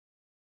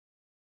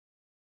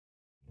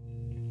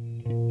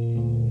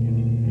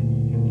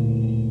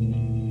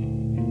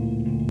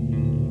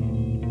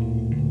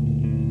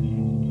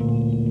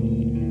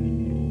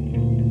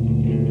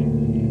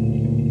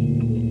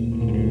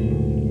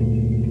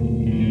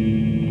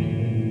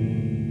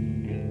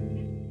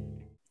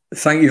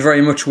Thank you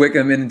very much,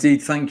 Wickham, and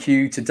indeed thank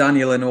you to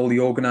Daniel and all the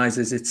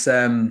organisers. It's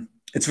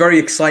very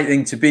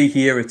exciting to be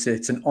here.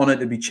 It's an honour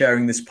to be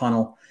chairing this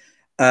panel.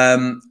 What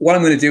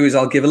I'm going to do is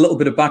I'll give a little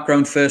bit of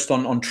background first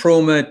on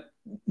Troma,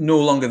 no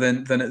longer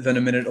than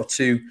a minute or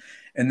two,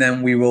 and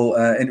then we will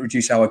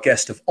introduce our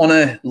guest of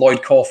honour,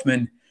 Lloyd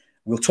Kaufman.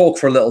 We'll talk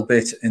for a little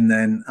bit, and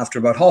then after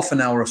about half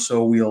an hour or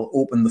so, we'll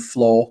open the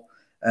floor.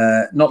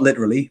 Not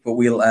literally, but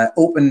we'll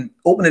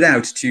open it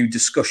out to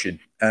discussion.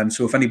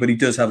 So if anybody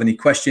does have any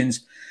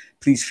questions,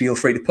 please feel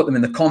free to put them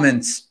in the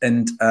comments,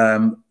 and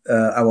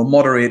our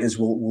moderators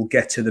will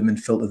get to them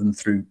and filter them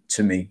through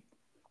to me.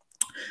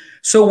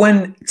 So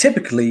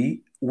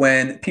typically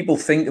when people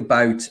think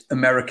about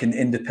American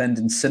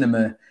independent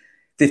cinema,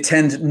 they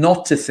tend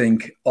not to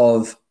think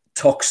of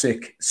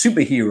toxic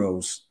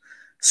superheroes,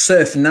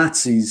 surf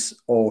Nazis,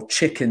 or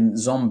chicken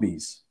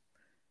zombies.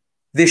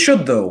 They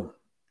should, though,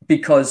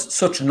 because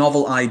such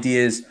novel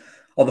ideas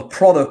are the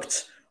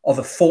product of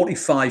a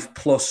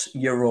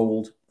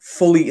 45-plus-year-old,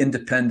 fully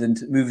independent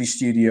movie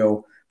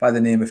studio by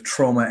the name of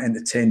Troma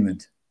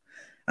Entertainment.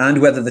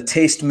 And whether the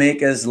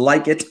tastemakers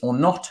like it or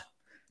not,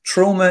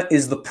 Troma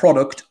is the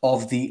product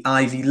of the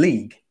Ivy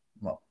League,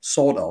 well,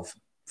 sort of,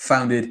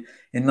 founded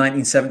in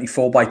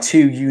 1974 by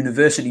two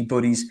university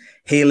buddies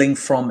hailing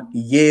from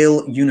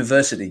Yale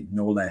University,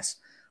 no less.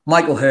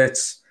 Michael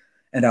Hertz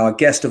and our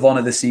guest of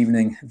honor this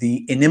evening,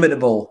 the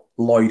inimitable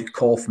Lloyd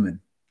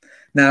Kaufman.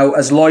 Now,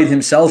 as Lloyd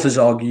himself has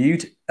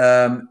argued,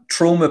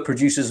 Troma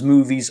produces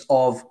movies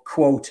of,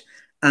 quote,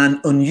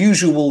 an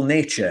unusual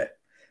nature,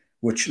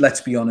 which, let's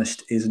be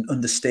honest, is an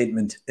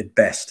understatement at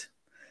best.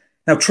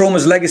 Now,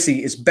 Troma's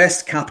legacy is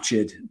best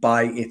captured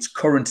by its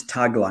current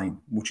tagline,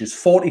 which is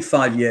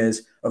 45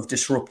 years of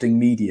disrupting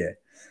media.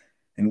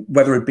 And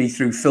whether it be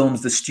through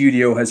films the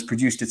studio has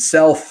produced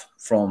itself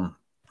from,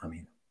 I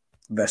mean,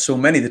 there's so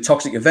many, The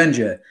Toxic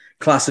Avenger,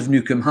 Class of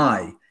Nukem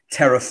High,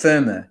 Terra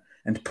Firma,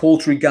 and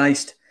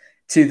Poultrygeist,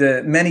 to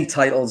the many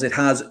titles it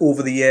has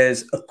over the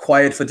years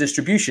acquired for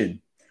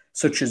distribution,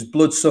 such as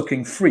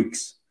Blood-Sucking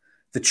Freaks,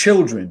 The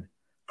Children,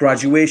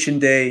 Graduation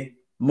Day,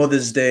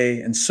 Mother's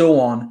Day, and so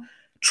on.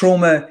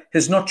 Troma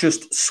has not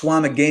just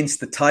swam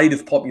against the tide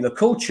of popular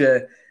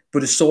culture,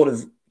 but has sort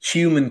of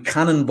human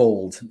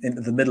cannonballed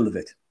into the middle of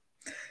it.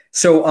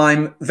 So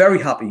I'm very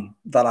happy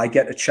that I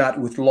get to chat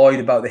with Lloyd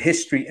about the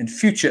history and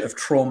future of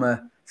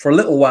Troma for a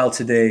little while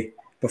today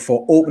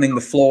before opening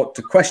the floor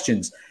to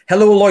questions.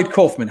 Hello, Lloyd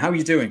Kaufman. How are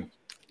you doing?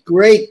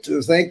 Great.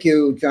 Thank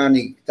you,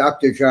 Johnny,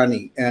 Dr.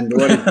 Johnny. And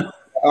what an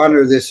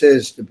honor this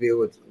is to be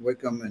with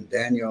Wickham and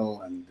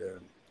Daniel and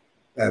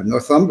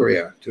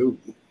Northumbria, too.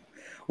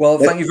 Well,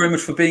 thank you very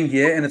much for being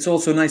here. And it's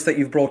also nice that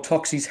you've brought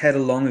Toxie's head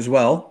along as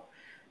well.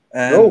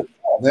 Oh,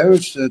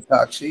 there's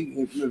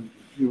Toxie.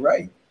 You're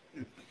right.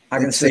 I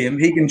can see him.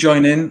 He can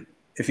join in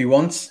if he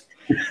wants.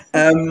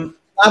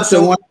 That's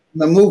the one in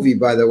the movie,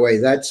 by the way.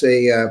 That's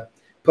a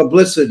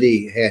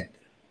publicity head,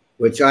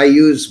 which I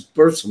use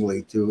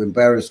personally to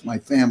embarrass my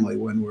family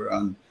when we're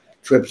on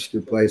trips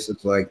to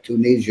places like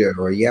Tunisia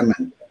or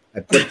Yemen.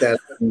 I put that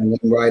in and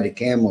then ride a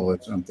camel or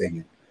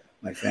something.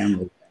 My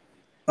family.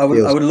 I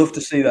would love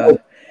to see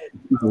that.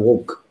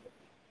 Woke.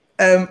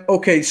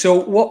 Okay, so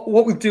what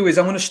we'll do is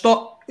I'm going to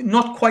start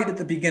not quite at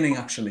the beginning,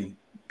 actually,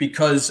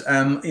 because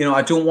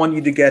I don't want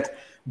you to get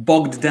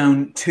bogged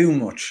down too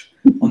much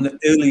on the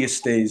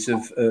earliest days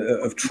of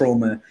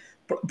Troma.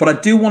 But I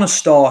do want to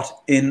start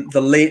in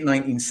the late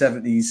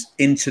 1970s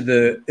into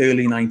the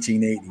early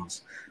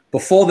 1980s,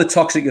 before The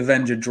Toxic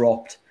Avenger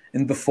dropped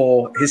and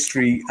before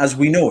history as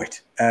we know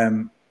it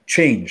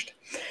changed.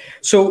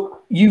 So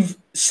you've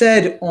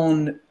said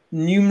on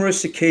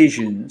numerous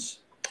occasions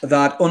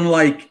that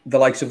unlike the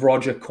likes of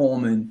Roger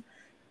Corman,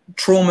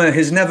 Troma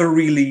has never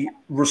really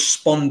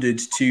responded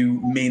to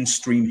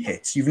mainstream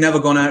hits. You've never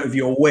gone out of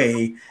your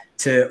way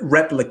to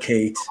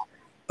replicate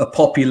a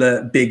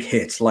popular big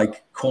hit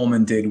like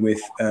Corman did with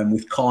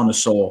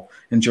Carnosaur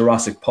and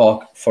Jurassic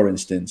Park, for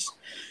instance.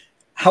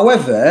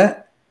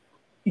 However,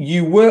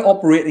 you were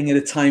operating at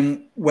a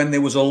time when there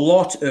was a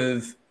lot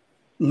of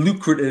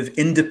lucrative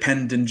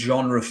independent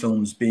genre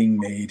films being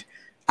made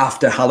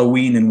after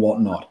Halloween and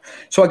whatnot.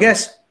 So I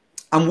guess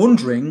I'm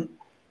wondering,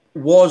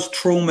 was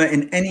Troma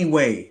in any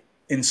way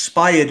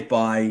inspired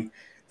by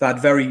that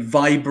very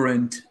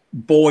vibrant,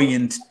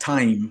 buoyant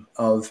time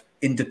of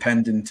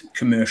independent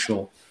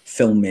commercial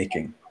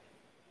filmmaking?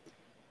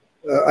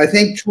 I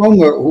think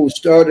Troma, who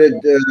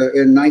started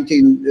in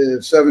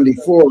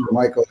 1974,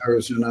 Michael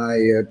Harris and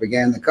I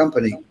began the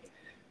company.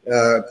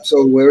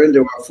 So we're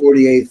into our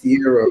 48th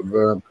year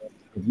of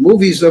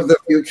movies of the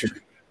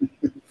future.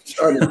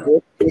 Started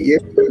 48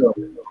 years ago.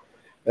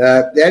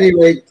 At any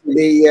rate,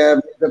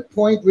 the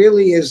point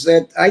really is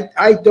that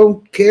I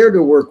don't care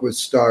to work with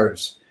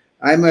stars.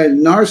 I'm a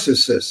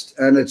narcissist,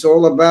 and it's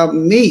all about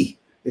me.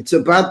 It's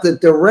about the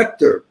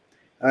director.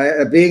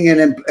 Being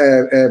an,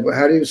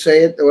 how do you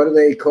say it? What do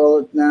they call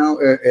it now?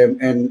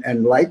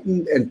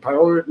 Enlightened,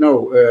 empowered?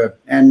 No,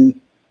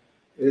 and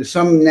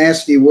some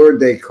nasty word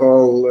they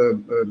call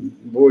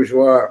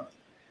bourgeois.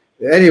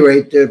 At any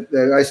rate,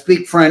 I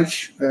speak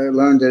French. I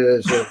learned it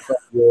as a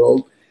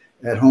 5-year-old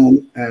at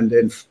home and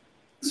in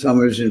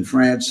summers in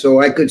France.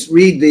 So I could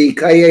read the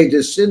Cahiers de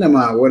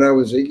Cinéma when I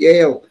was at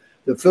Yale.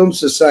 The Film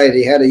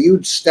Society had a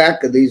huge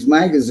stack of these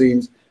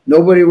magazines.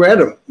 Nobody read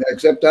them,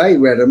 except I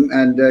read them,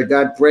 and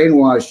got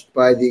brainwashed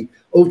by the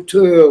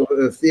auteur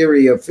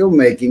theory of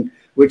filmmaking,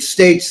 which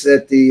states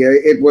that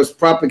it was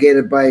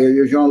propagated by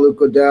Jean-Luc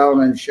Godard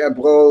and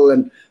Chabrol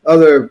and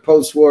other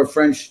post-war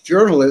French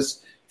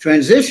journalists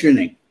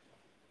transitioning,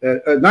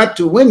 not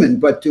to women,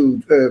 but to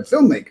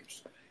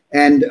filmmakers.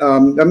 And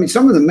I mean,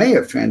 some of them may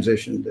have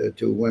transitioned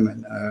to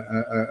women.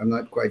 I'm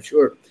not quite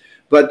sure.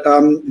 But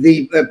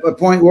the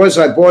point was,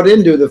 I bought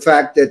into the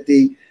fact that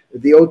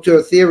the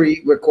auteur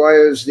theory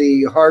requires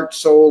the heart,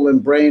 soul,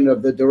 and brain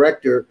of the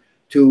director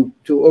to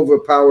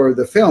overpower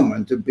the film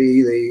and to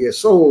be the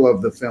soul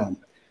of the film.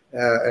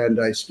 And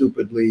I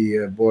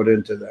stupidly bought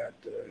into that,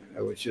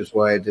 which is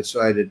why I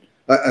decided,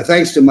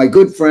 thanks to my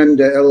good friend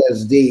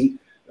LSD,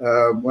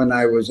 when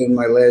I was in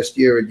my last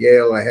year at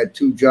Yale, I had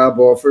 2 job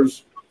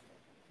offers,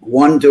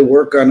 one to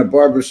work on a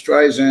Barbra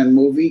Streisand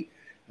movie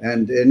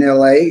and in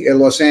LA, in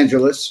Los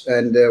Angeles,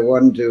 and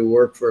one to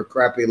work for a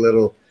crappy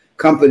little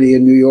company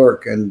in New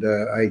York. And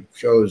I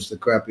chose the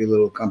crappy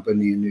little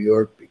company in New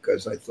York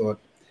because I thought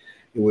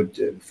it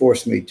would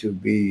force me to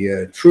be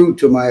true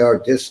to my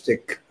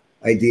artistic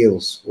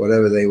ideals,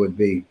 whatever they would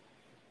be.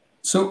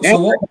 So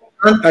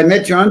I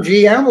met John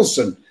G.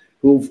 Avildsen,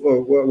 who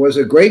was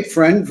a great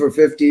friend for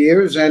 50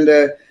 years and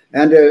a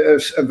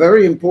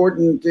very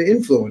important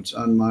influence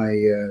on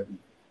my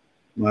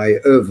my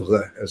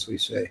oeuvre, as we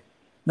say.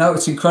 Now,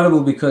 it's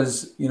incredible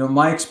because, you know,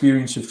 my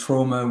experience of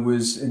Troma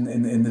was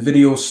in the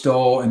video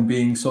store and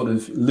being sort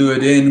of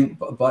lured in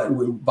by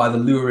the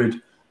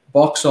lurid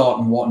box art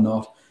and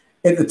whatnot.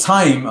 At the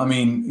time, I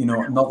mean, you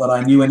know, not that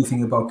I knew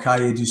anything about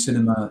Cahiers du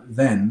Cinéma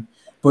then,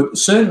 but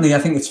certainly I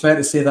think it's fair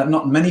to say that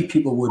not many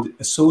people would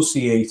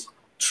associate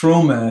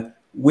Troma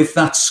with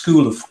that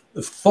school of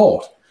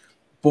thought.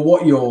 But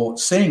what you're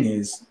saying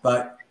is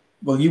that,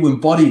 well, you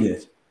embodied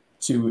it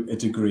to a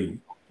degree.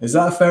 Is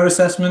that a fair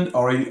assessment,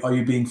 or are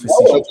you being facetious?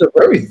 Oh,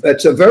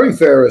 that's a very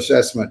fair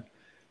assessment.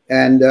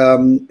 And,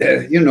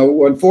 you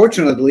know,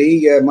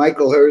 unfortunately,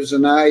 Michael Herz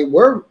and I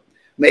were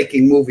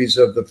making movies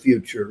of the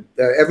future.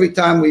 Every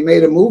time we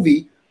made a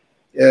movie,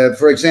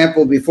 for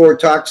example, before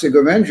Toxic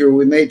Avenger,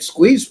 we made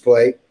Squeeze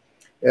Play,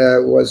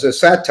 was a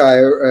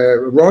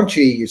satire,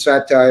 raunchy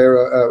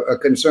satire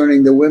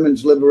concerning the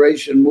women's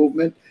liberation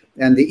movement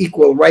and the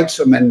Equal Rights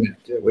Amendment,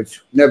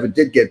 which never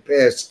did get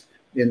passed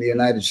in the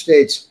United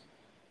States.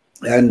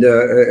 And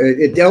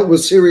it dealt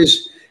with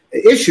serious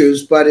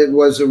issues, but it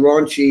was a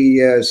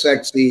raunchy,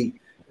 sexy,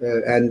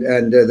 and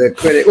the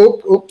critic.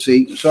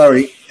 Oopsie,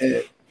 sorry,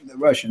 the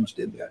Russians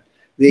did that.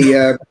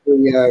 You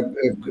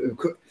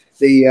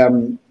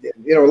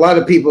know, a lot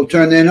of people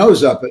turned their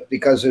nose up it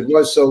because it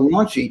was so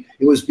raunchy.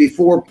 It was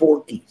before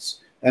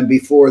Porky's and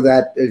before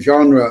that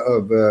genre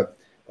of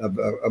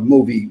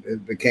movie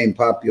became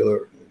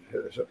popular.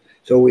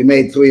 So we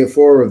made 3 or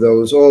 4 of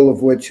those, all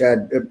of which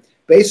had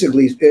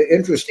basically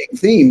interesting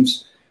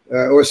themes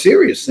or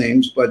serious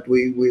themes, but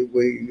we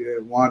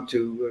want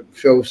to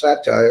show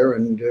satire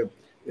and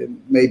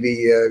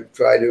maybe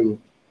try to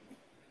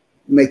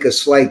make a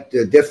slight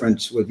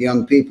difference with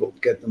young people,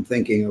 get them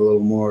thinking a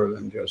little more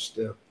than just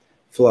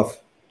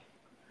fluff.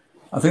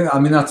 I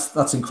mean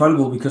that's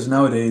incredible, because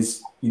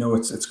nowadays, you know,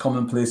 it's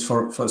commonplace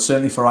for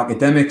certainly for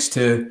academics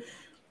to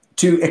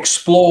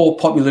explore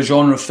popular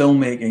genre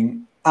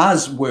filmmaking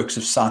as works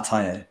of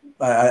satire.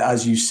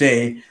 As you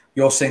say,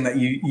 you're saying that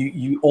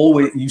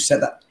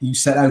you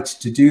set out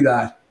to do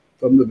that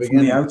from the beginning,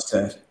 from the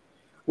outset.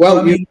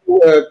 Well,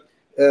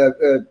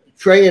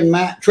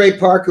 Trey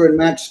Parker and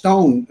Matt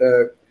Stone,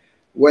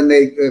 when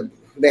they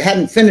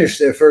hadn't finished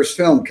their first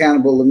film,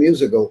 Cannibal the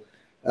Musical,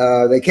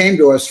 they came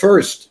to us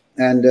first,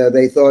 and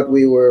they thought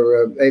we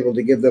were able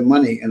to give them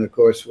money. And of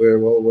course,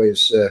 we're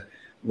always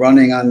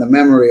running on the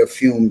memory of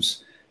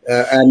fumes.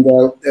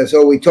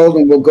 So we told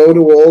them, we'll go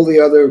to all the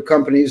other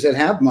companies that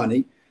have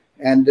money,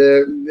 and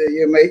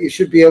you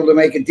should be able to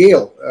make a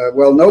deal.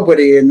 Well,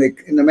 nobody in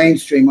the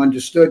mainstream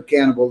understood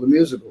Cannibal the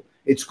Musical.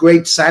 It's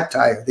great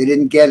satire. They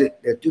didn't get it.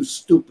 They're too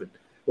stupid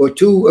or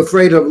too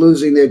afraid of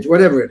losing their,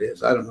 whatever it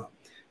is. I don't know.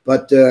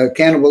 But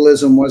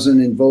cannibalism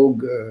wasn't in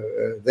vogue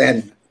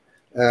then.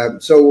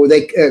 So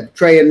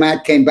Trey and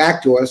Matt came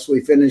back to us.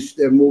 We finished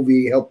their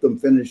movie, helped them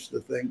finish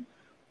the thing.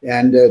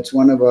 And it's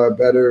one of our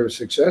better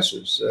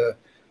successes.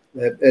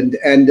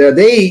 And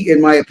they, in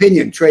my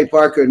opinion, Trey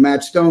Parker and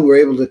Matt Stone, were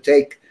able to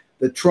take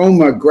the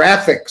Troma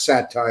graphic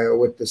satire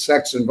with the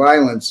sex and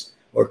violence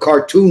or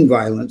cartoon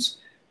violence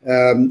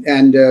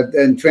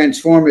and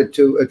transform it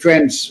to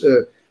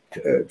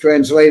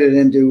translate it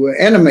into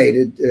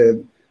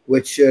animated,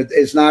 which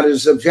is not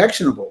as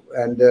objectionable.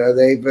 And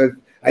they've,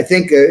 I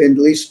think, at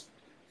least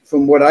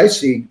from what I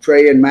see,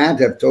 Trey and Matt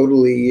have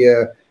totally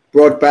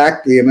brought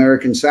back the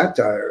American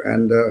satire.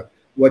 And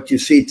what you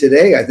see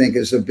today, I think,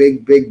 is a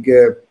big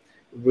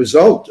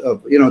result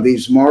of, you know,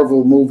 these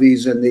Marvel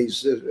movies and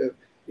these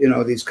you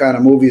know, these kind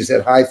of movies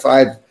that high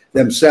five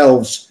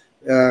themselves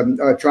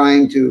are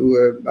trying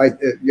to,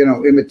 you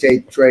know,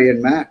 imitate Trey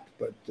and Matt,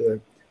 but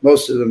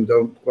most of them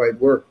don't quite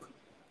work,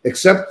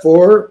 except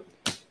for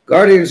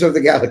Guardians of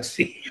the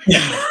Galaxy.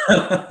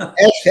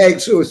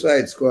 Hashtag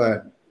Suicide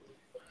Squad,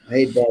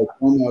 made by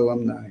Troma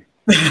alumni.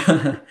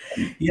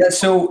 Yeah,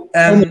 so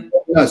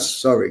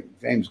sorry,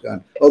 James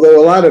Gunn.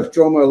 Although a lot of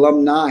Troma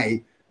alumni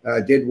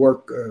did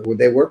work,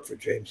 they worked for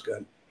James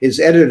Gunn. His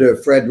editor,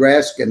 Fred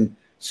Raskin,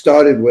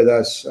 started with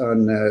us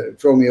on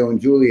Romeo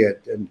and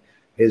Juliet, and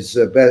his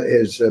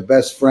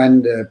best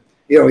friend,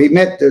 you know, he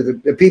met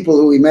the people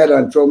who he met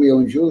on Romeo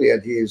and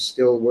Juliet. He is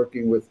still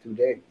working with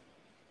today,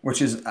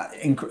 which is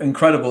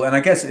incredible, and I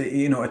guess,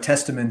 you know, a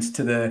testament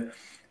to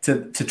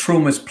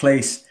Troma's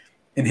place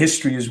in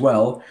history as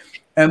well.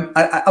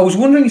 I was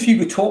wondering if you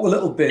could talk a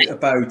little bit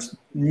about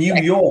New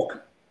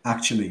York,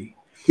 actually.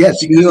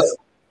 Yes, because,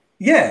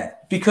 yeah,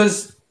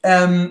 because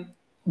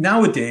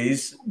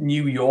nowadays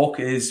New York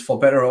is, for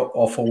better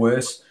or for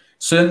worse,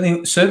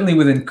 certainly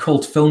within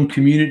cult film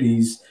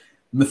communities,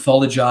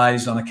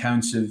 mythologized on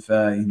accounts of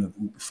you know,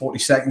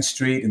 42nd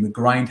Street and the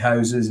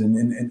grindhouses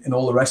and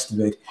all the rest of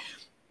it.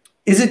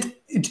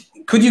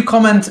 Could you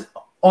comment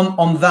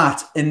on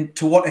that, and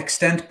to what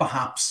extent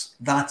perhaps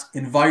that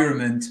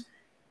environment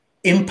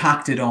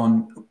impacted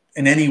on,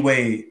 in any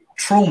way,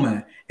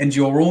 Troma and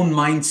your own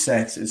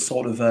mindset as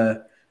sort of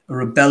a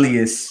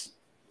rebellious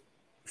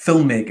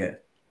filmmaker?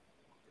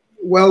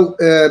 Well,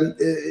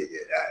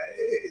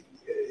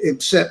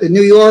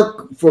 New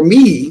York, for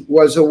me,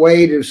 was a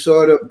way to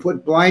sort of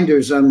put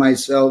blinders on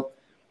myself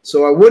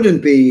so I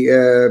wouldn't be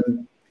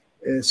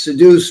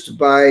seduced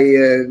by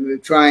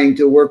trying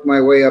to work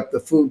my way up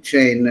the food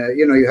chain.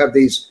 You know, you have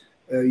these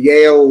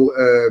Yale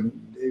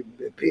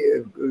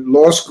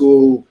law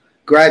school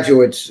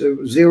graduates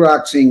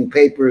Xeroxing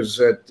papers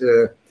at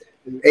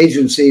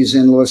agencies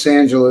in Los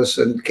Angeles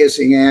and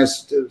kissing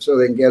ass so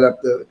they can get up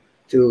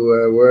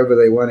to wherever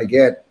they want to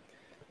get.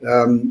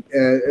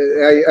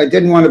 I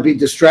didn't want to be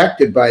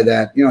distracted by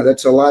that. You know,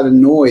 that's a lot of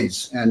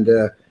noise, and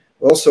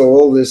also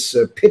all this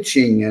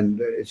pitching,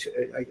 and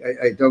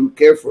I don't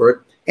care for it.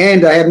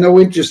 And I have no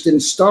interest in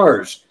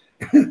stars.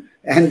 And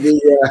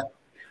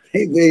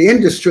the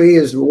industry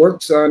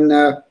works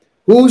on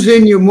who's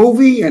in your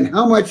movie and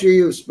how much are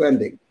you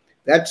spending.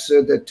 That's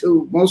the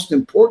two most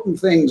important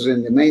things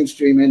in the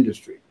mainstream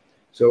industry.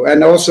 So,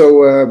 and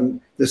also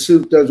the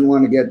suit doesn't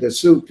want to get, the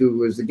suit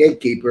who is the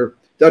gatekeeper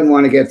doesn't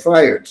want to get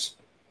fired.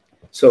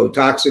 So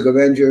Toxic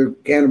Avenger,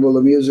 Cannibal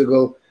the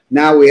Musical,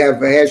 now we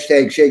have a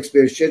hashtag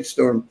Shakespeare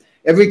shitstorm.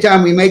 Every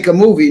time we make a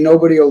movie,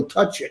 nobody will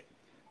touch it.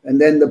 And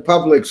then the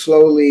public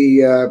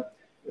slowly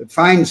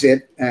finds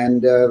it,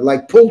 and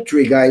like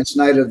Poultry Guys,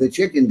 Night of the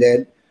Chicken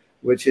Dead,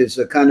 which is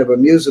a kind of a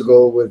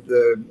musical with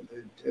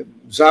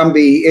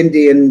zombie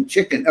Indian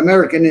chicken,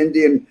 American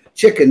Indian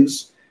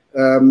chickens,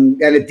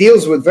 and it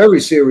deals with very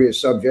serious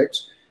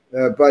subjects,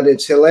 but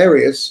it's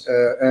hilarious,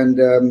 and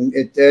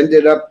it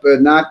ended up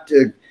not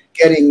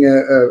getting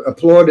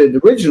applauded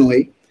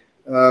originally,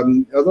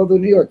 although the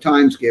New York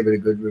Times gave it a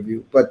good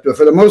review. But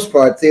for the most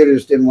part,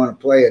 theaters didn't want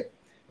to play it.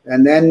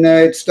 And then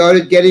it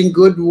started getting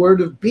good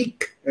word of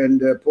beak,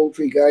 and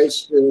Poultry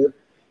Guys,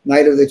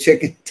 Night of the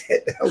Chicken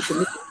Dead,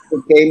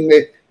 became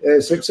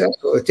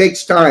successful. It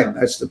takes time.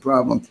 That's the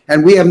problem.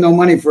 And we have no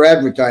money for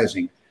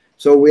advertising,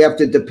 so we have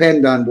to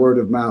depend on word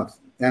of mouth.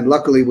 And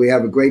luckily, we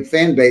have a great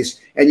fan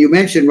base. And you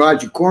mentioned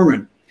Roger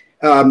Corman.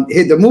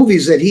 The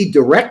movies that he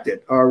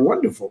directed are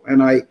wonderful,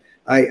 and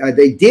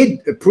they did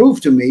prove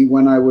to me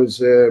when I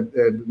was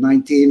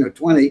 19 or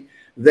 20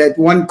 that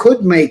one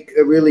could make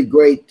really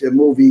great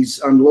movies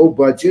on low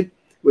budget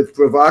with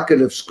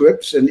provocative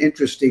scripts and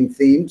interesting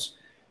themes.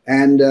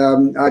 And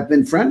I've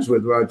been friends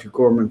with Roger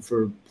Corman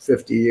for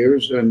 50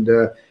 years, and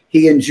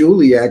he and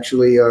Julie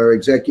actually are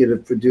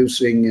executive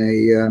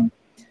producing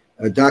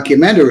a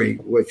documentary,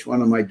 which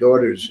one of my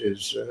daughters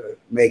is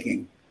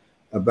making,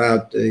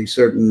 about a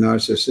certain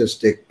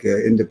narcissistic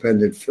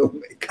independent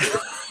filmmaker.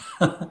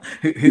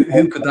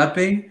 Who could that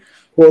be?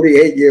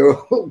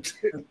 48-year-old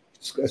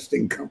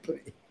disgusting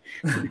company.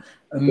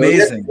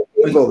 Amazing.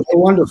 So they're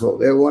wonderful.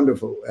 They're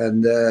wonderful.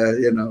 And,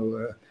 you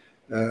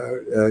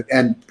know,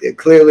 and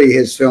clearly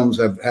his films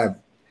have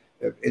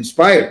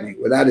inspired me,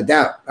 without a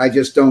doubt. I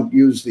just don't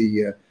use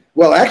the,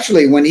 well,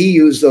 actually, when he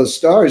used those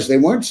stars, they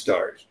weren't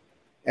stars.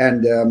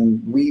 And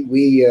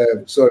we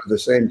sort of the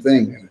same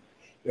thing.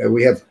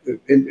 We have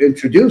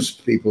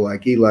introduced people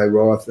like Eli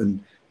Roth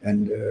and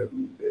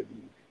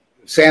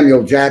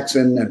Samuel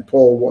Jackson and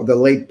the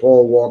late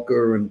Paul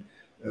Walker, and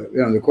you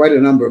know, there are quite a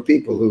number of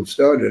people who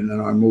started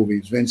in our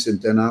movies,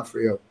 Vincent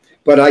D'Onofrio.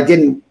 But I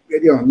didn't,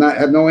 you know,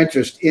 have no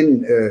interest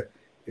in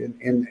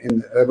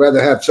I'd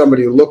rather have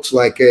somebody who looks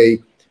like a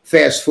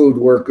fast food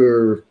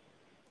worker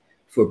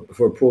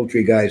for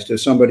Poultry Guys to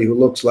somebody who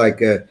looks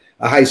like a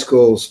high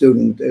school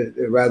student,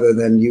 rather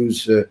than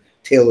use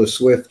Taylor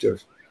Swift or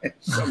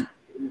some.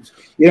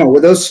 You know,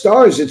 with those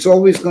stars, it's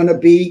always going to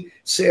be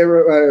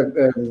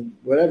Sarah,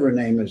 whatever her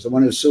name is, the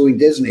one who's suing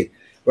Disney.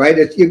 right?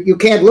 You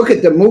can't look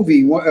at the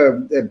movie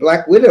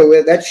Black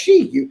Widow. That's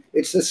she.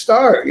 It's the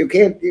star. You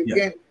can't.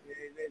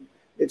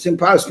 It's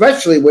impossible,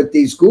 especially with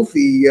these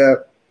goofy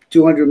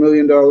 $200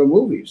 million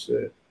movies.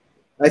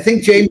 I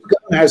think James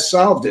Gunn has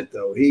solved it,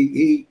 though.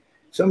 He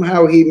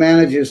somehow he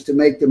manages to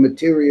make the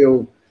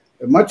material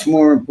much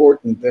more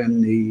important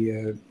than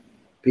the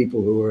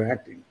people who are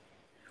acting.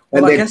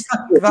 Well, I guess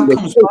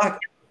that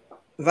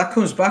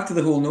comes back to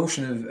the whole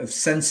notion of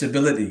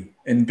sensibility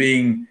and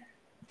being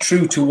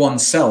true to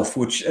oneself,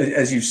 which,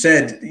 as you've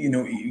said, you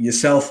know,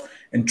 yourself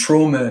and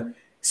Troma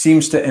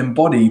seems to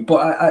embody.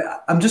 But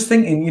I'm just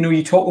thinking, you know,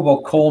 you talk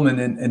about Kaufman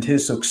and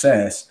his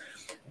success.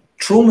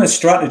 Troma's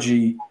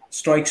strategy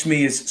strikes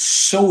me as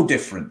so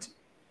different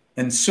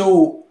and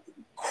so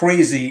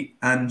crazy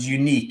and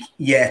unique,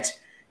 yet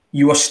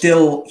you are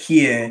still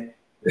here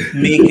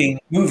making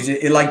movies.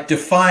 It like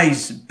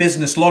defies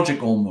business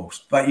logic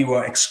almost, that you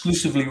are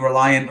exclusively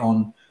reliant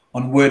on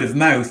word of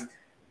mouth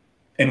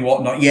and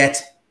whatnot,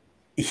 yet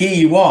here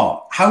you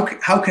are. How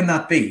can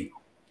that be?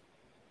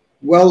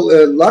 Well,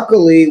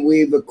 luckily,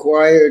 we've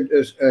acquired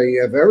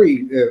a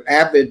very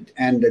avid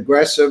and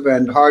aggressive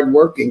and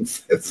hardworking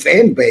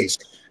fan base.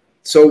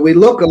 So we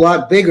look a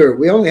lot bigger.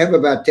 We only have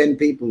about 10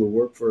 people who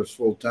work for us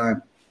full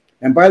time.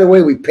 And by the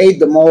way, we paid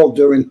them all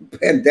during the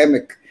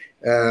pandemic,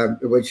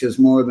 which is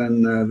more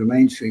than the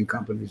mainstream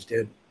companies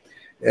did.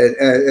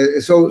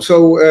 Our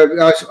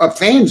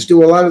fans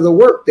do a lot of the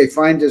work. They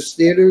find us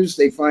theaters,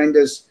 they find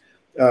us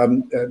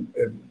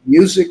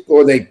music,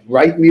 or they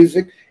write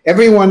music.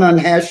 Everyone on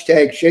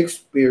hashtag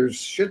Shakespeare's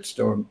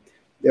Shitstorm,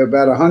 there are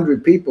about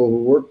 100 people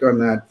who worked on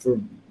that for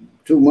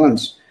 2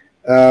 months.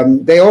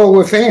 They all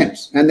were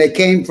fans, and they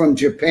came from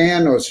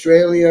Japan,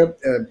 Australia,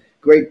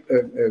 Great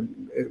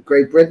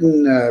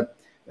Britain,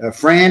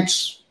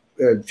 France,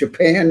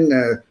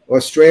 Japan,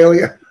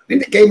 Australia. I mean,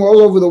 they came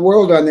all over the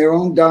world on their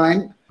own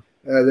dime.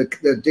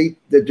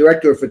 The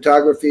director of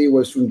photography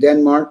was from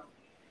Denmark,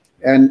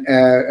 and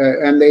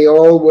they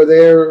all were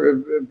there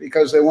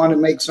because they want to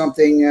make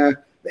something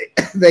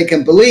they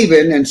can believe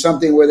in, and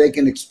something where they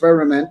can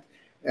experiment,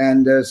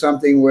 and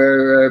something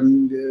where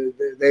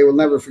they will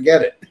never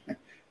forget it.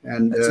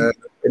 And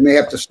they may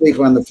have to sleep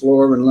on the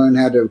floor and learn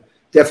how to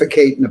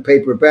defecate in a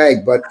paper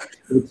bag, but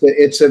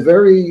it's a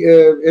very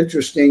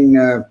interesting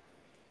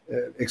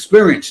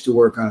experience to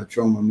work on a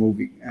Troma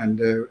movie.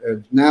 And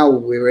now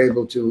we're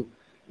able to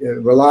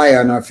rely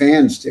on our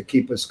fans to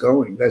keep us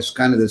going. That's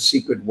kind of the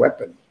secret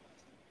weapon.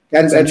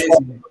 And that's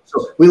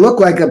so we look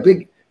like a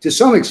big, to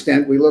some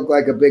extent, we look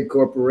like a big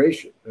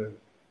corporation,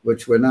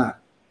 which we're not.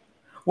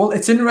 Well,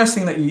 it's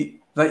interesting that you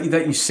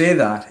say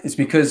that. It's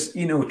because,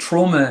 you know,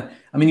 Troma,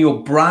 I mean,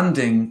 your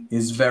branding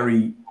is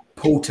very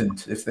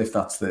potent, if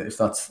that's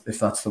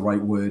the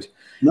right word.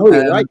 No,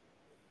 you're right.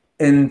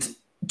 And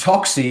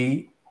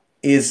Toxie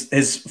has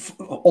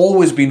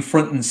always been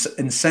front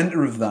and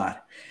center of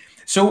that.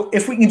 So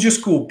if we can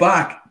just go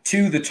back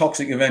to the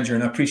Toxic Avenger,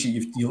 and I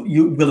appreciate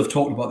you will have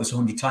talked about this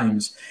 100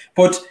 times,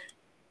 but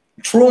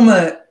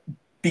Troma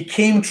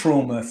became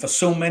Troma for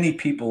so many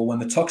people when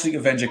the Toxic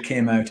Avenger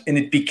came out, and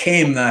it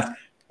became that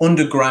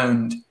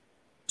underground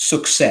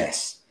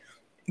success.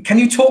 Can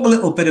you talk a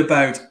little bit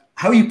about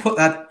how you put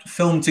that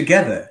film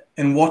together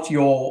and what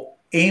your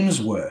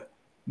aims were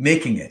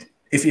making it,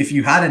 if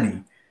you had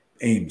any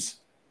aims?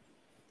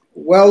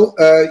 Well,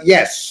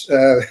 yes,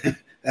 and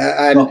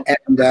I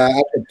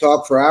could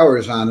talk for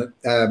hours on it.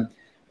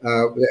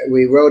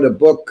 We wrote a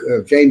book,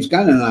 James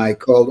Gunn and I,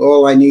 called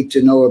All I Need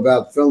to Know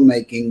About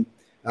Filmmaking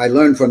I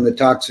Learned from the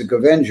Toxic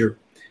Avenger.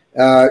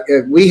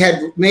 We had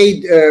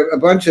made a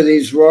bunch of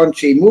these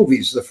raunchy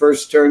movies, The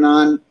First Turn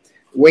On,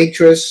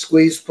 Waitress,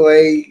 Squeeze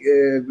Play,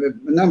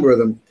 a number of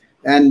them.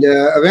 And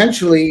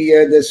eventually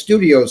the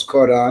studios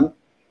caught on,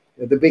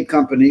 the big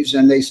companies,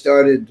 and they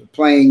started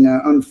playing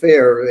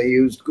unfair. They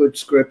used good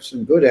scripts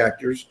and good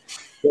actors.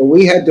 So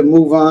we had to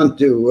move on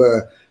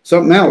to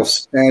something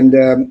else. And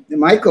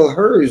Michael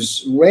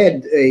Hers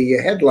read a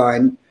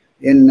headline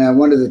in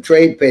one of the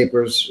trade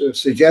papers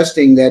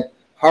suggesting that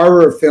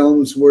horror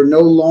films were no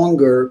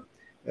longer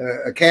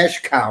a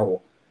cash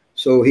cow.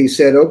 So he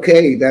said,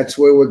 okay, that's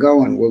where we're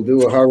going. We'll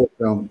do a horror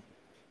film.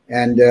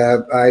 And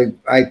I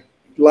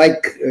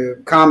like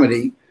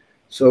comedy.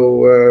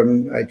 So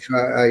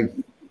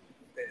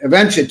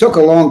eventually, it took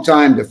a long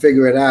time to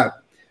figure it out.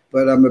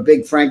 But I'm a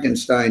big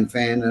Frankenstein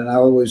fan, and I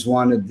always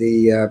wanted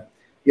the,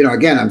 you know,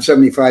 again, I'm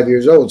 75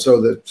 years old.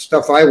 So the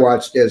stuff I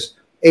watched as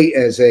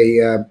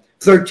a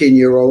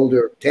 13-year-old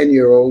or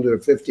 10-year-old or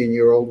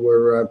 15-year-old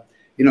were,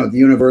 you know, the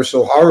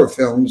Universal horror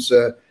films.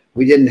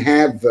 We didn't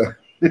have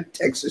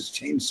Texas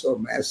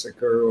Chainsaw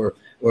Massacre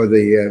or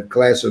the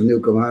Class of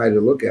Nukem High to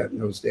look at in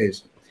those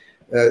days.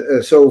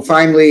 So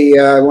finally,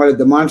 I wanted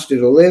the monster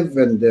to live,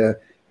 and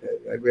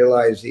I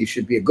realized he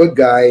should be a good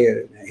guy,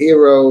 a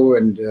hero,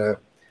 and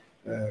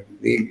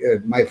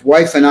my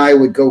wife and I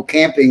would go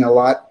camping a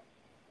lot,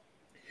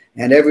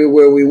 and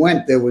everywhere we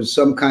went, there was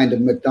some kind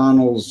of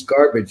McDonald's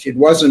garbage. It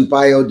wasn't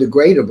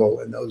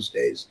biodegradable in those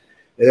days.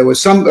 There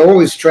was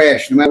always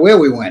trash, no matter where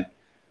we went.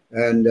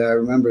 And I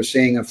remember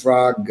seeing a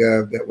frog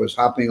that was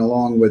hopping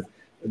along with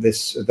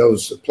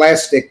those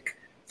plastic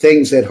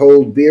things that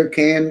hold beer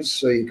cans,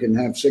 so you can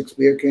have 6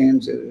 beer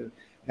cans.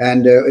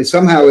 And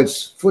somehow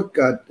its foot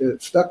got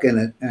stuck in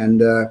it,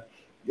 and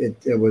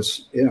it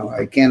was, you know,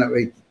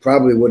 it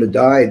probably would have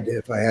died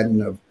if I hadn't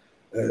have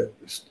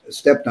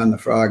stepped on the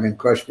frog and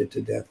crushed it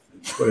to death.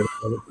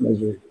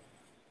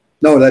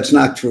 No, that's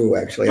not true,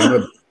 actually.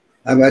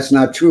 That's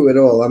not true at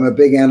all. I'm a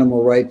big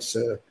animal rights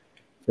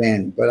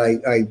fan, but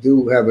I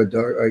do have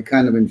I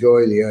kind of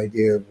enjoy the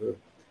idea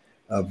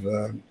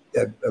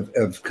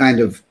of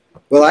kind of,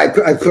 well, I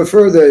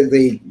prefer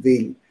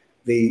the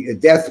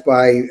death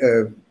by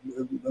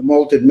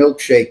malted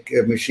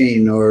milkshake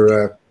machine,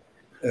 or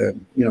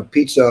you know,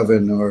 pizza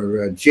oven,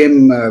 or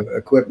gym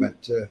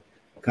equipment,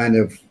 kind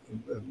of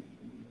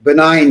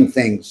benign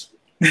things.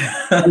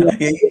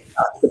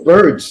 The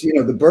birds, you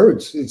know, the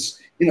birds. It's,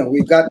 you know,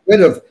 we've gotten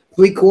rid of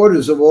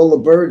 3/4 of all the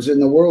birds in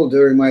the world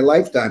during my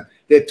lifetime.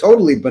 They're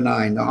totally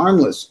benign, they're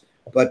harmless.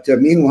 But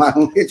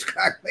meanwhile,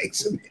 Hitchcock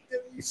makes them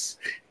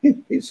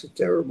into these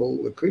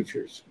terrible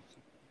creatures.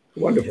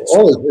 Wonderful.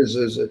 All of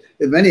his,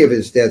 many of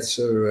his deaths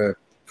are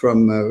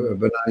from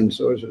benign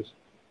sources.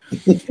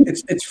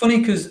 It's funny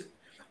because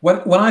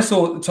when I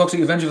saw Toxic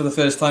Avenger for the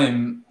first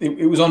time,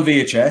 it was on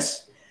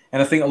VHS,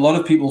 and I think a lot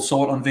of people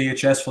saw it on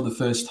VHS for the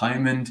first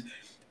time. And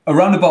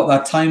around about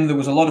that time, there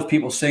was a lot of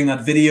people saying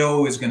that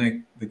video is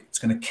it's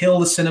gonna kill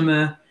the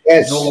cinema.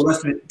 Yes. And all the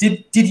rest of it.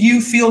 Did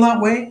you feel that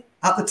way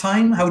at the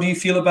time? How do you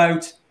feel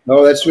about?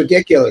 No, that's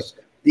ridiculous.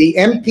 The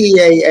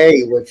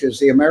MPAA, which is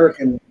the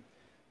American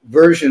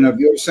version of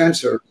your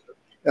censor,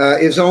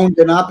 is owned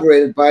and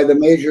operated by the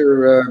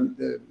major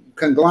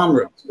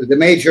conglomerate, the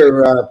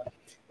major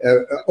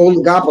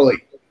oligopoly.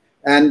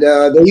 And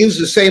they use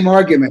the same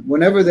argument.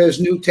 Whenever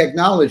there's new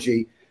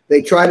technology,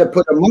 they try to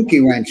put a monkey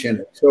wrench in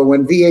it. So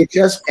when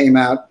VHS came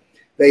out,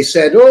 they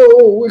said,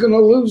 oh, we're going to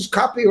lose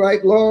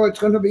copyright law. It's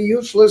going to be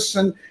useless.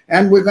 And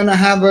we're going to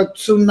have a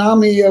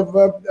tsunami of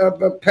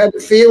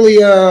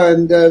pedophilia,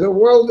 and the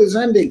world is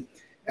ending.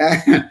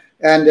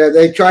 And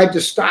they tried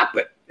to stop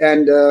it.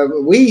 And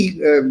we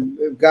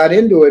got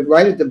into it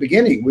right at the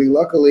beginning. We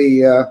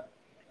luckily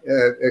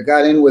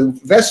got in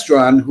with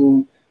Vestron,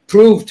 who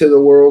proved to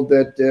the world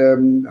that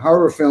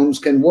horror films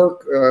can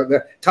work.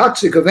 The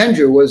Toxic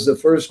Avenger was the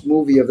first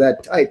movie of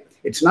that type.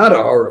 It's not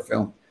a horror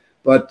film,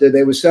 but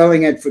they were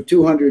selling it for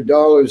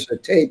 $200 a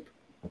tape,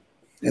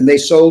 and they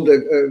sold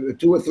 2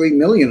 or 3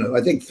 million. I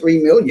think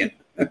 3 million.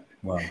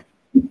 Wow!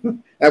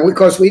 And of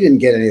course, we didn't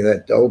get any of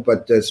that dough,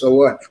 but so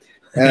what?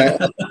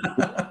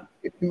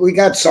 We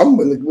got some.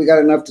 We got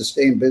enough to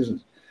stay in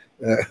business.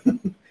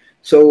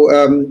 So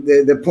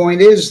the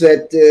point is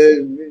that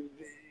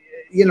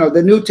you know,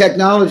 the new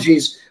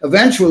technologies,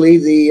 eventually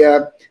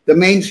the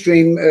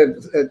mainstream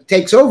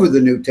takes over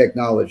the new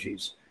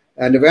technologies.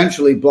 And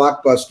eventually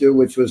Blockbuster,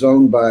 which was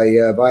owned by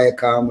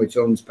Viacom, which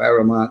owns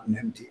Paramount and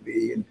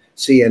MTV and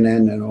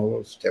CNN and all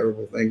those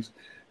terrible things.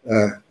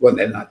 Well,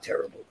 they're not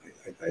terrible.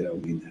 I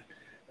don't mean that.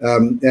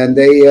 And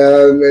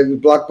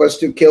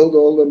Blockbuster killed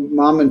all the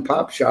mom and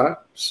pop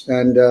shops.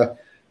 And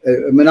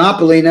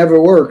monopoly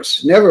never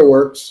works.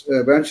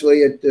 Eventually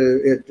it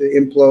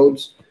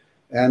implodes.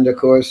 And of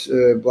course,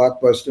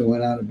 Blockbuster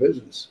went out of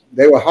business.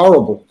 They were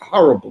horrible,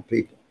 horrible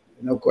people.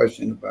 No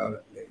question about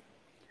it.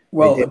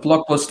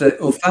 Blockbuster.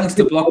 Oh, thanks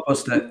to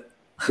Blockbuster.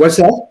 What's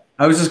that?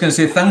 I was just going to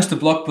say, thanks to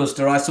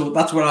Blockbuster,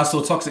 that's where I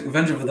saw Toxic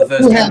Avenger for the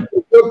first time.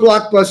 Your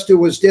Blockbuster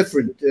was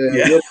different.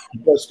 Your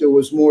Blockbuster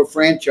was more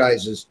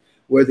franchises,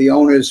 where the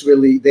owners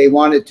they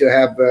wanted to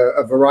have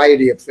a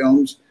variety of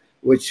films,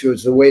 which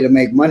was the way to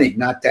make money,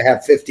 not to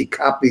have 50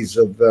 copies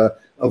of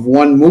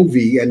one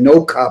movie and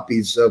no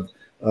copies of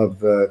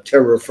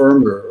Terra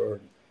Firma or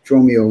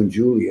Romeo and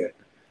Juliet.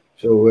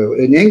 So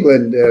in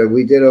England,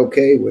 we did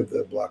okay with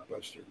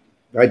Blockbuster.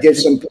 I did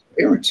some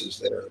appearances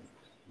there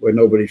where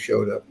nobody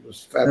showed up. It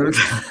was fabulous.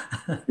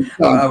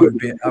 I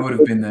would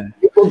have been there.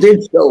 People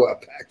did show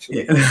up,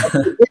 actually. Yeah.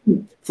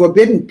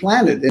 Forbidden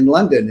Planet in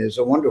London is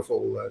a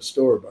wonderful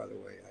store, by the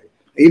way.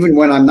 Even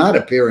when I'm not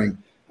appearing,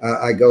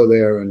 I go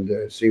there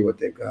and see what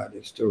they've got.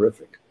 It's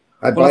terrific.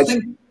 I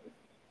think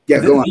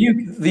go on.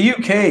 The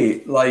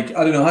UK, like,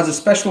 I don't know, has a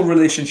special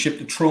relationship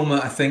to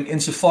Troma, I think,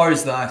 insofar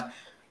as that,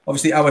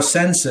 obviously, our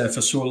censor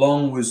for so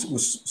long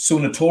was so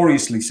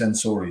notoriously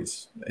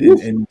censorious.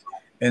 In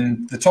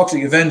the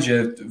Toxic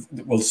Avenger,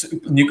 well,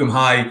 Nukem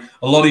High,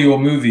 a lot of your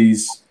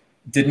movies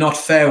did not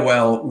fare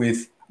well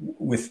with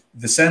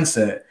the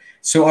censor.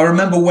 So I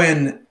remember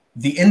when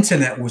the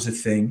internet was a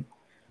thing,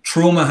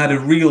 Troma had a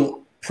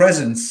real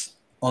presence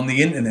on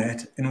the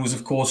internet and was,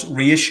 of course,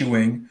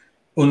 reissuing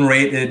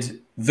unrated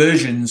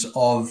versions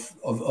of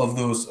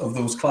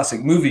those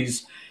classic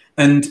movies.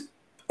 And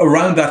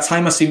around that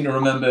time, I seem to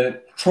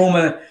remember,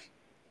 Troma,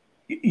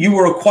 you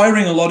were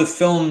acquiring a lot of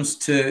films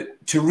to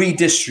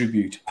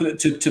redistribute,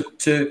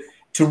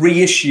 to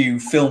reissue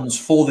films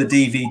for the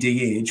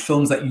DVD age,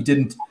 films that you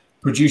didn't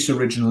produce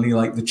originally,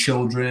 like The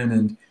Children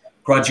and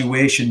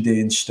Graduation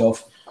Day and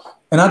stuff.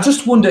 And I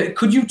just wonder,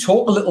 could you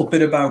talk a little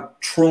bit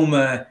about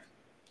Troma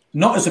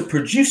not as a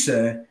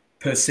producer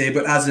per se,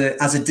 but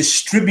as a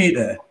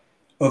distributor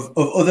of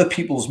other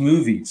people's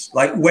movies.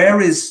 Like,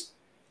 where is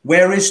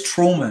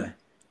Troma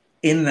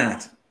in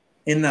that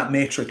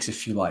matrix,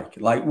 if you like?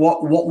 Like,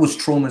 what was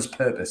Troma's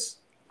purpose?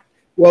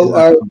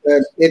 Well,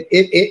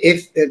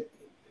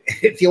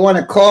 if you want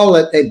to call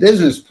it a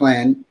business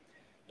plan,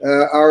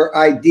 our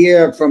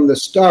idea from the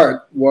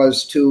start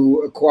was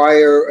to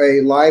acquire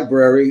a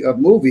library of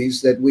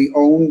movies that we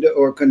owned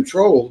or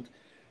controlled.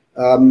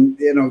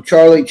 You know,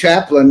 Charlie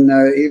Chaplin,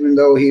 even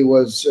though he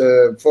was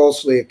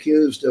falsely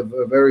accused of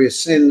various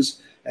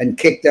sins and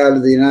kicked out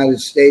of the United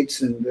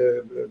States and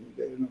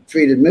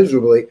treated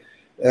miserably,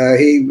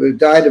 he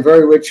died a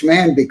very rich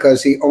man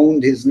because he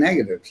owned his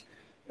negatives.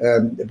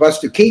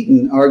 Buster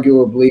Keaton,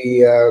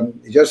 arguably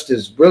just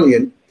as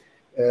brilliant,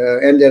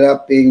 ended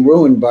up being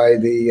ruined by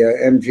the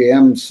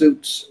MGM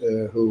suits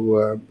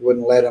who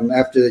wouldn't let him,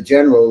 after the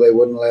general, they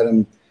wouldn't let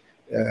him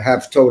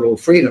have total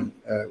freedom,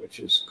 which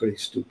is pretty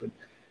stupid.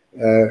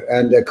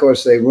 And of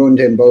course, they ruined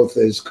him, both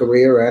his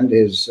career and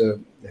his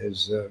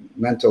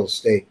mental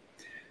state.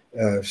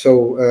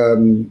 So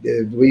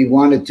we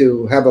wanted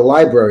to have a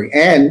library,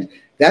 and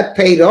that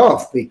paid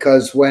off,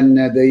 because when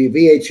the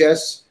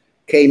VHS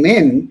came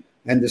in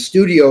and the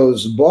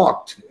studios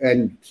balked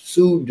and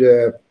sued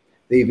the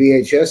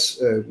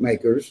VHS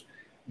makers,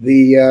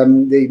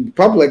 the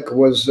public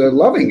was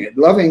loving it,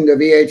 loving the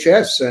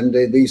VHS, and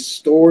these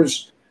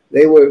stores,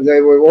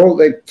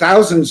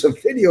 thousands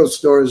of video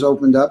stores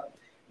opened up,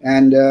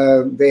 and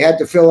they had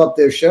to fill up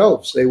their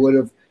shelves. They would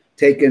have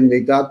taken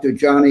the Dr.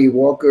 Johnny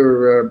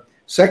Walker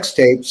sex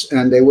tapes,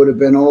 and they would have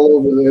been all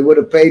over. They would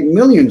have paid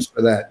millions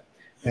for that.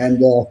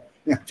 And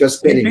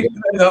just kidding.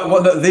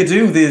 They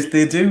do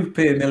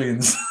pay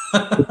millions.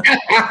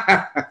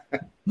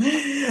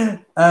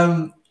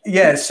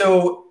 Yeah,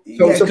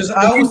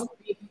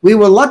 we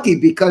were lucky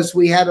because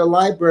we had a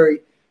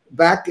library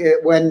back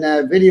when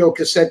video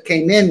cassette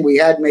came in. We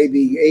had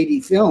maybe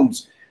 80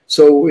 films,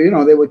 so you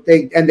know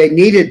they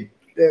needed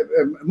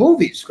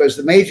movies because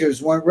the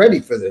majors weren't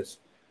ready for this.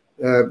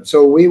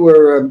 So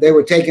they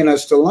were taking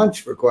us to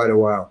lunch for quite a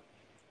while.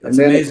 That's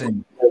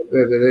amazing.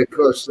 Of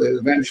course,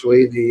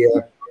 eventually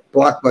the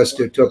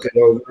Blockbuster took it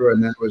over,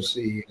 and that was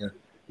the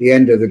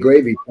end of the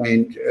gravy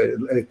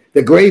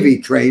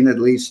train, at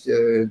least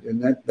in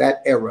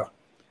that era.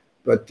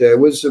 But it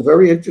was a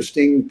very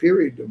interesting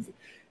period.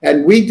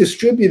 And we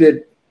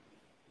distributed,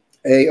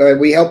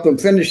 we helped them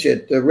finish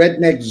it, the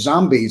Redneck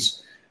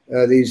Zombies.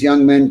 These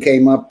young men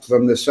came up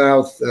from the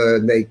South.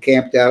 They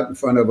camped out in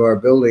front of our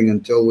building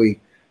until we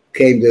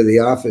came to the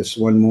office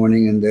one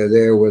morning, and they're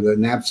there with a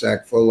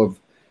knapsack full of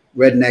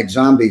Redneck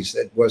Zombies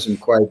that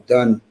wasn't quite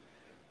done.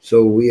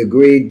 So we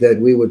agreed that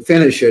we would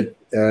finish it,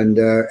 and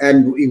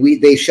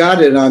they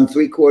shot it on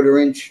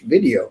 3/4-inch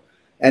video.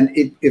 And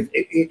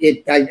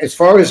as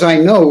far as I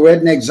know,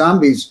 Redneck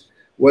Zombies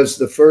was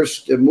the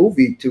first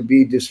movie to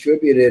be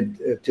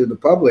distributed to the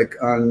public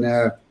on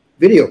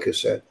video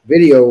cassette,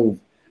 where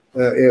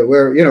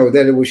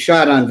that it was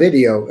shot on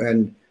video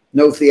and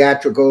no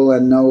theatrical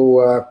and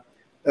no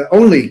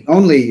only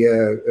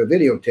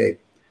videotape.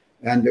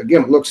 And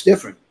again, it looks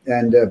different,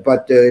 and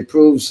but it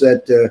proves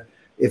that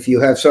if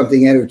you have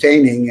something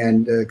entertaining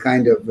and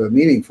kind of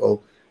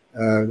meaningful,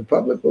 the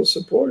public will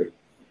support it,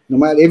 no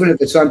matter, even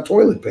if it's on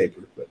toilet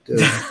paper. But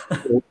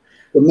the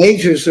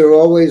majors are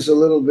always a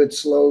little bit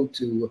slow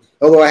to,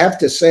 although I have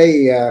to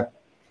say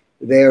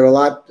they're a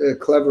lot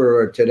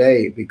cleverer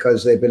today,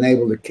 because they've been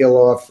able to kill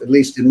off, at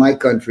least in my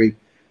country,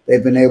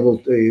 they've been able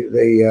to,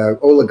 the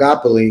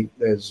oligopoly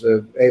is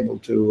able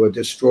to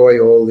destroy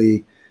all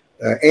the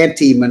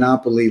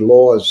anti-monopoly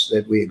laws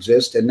that we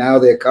exist, and now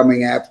they're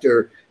coming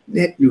after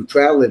net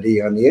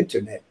neutrality on the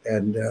internet,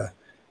 and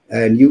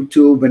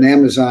YouTube and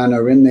Amazon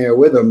are in there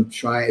with them,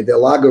 trying. The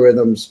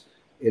logarithms,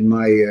 in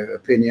my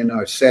opinion,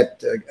 are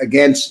set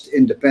against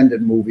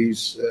independent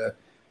movies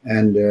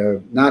and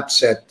not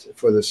set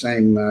for the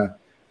same.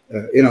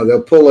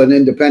 They'll pull an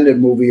independent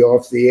movie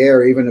off the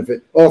air, even if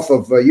it off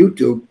of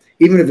YouTube,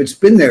 even if it's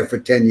been there for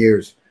 10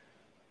 years.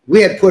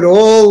 We had put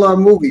all our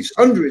movies,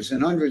 hundreds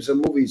and hundreds of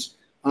movies,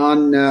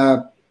 on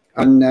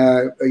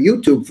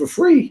YouTube for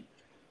free.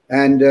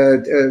 And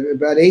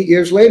about 8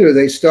 years later,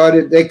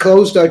 they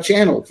closed our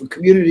channel for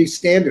community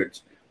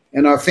standards.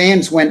 And our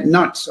fans went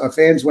nuts. Our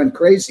fans went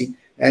crazy.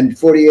 And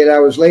 48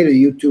 hours later,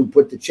 YouTube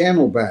put the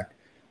channel back.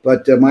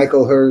 But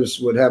Michael Hers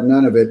would have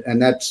none of it.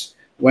 And that's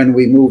when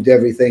we moved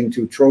everything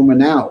to Troma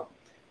Now,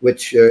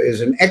 which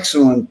is an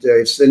excellent,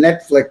 it's the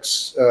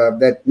Netflix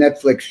that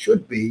Netflix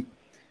should be.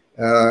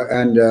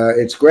 And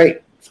it's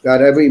great. It's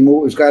got every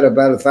movie. It's got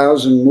about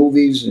 1,000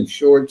 movies and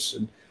shorts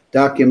and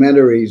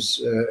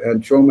documentaries,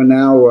 and Troma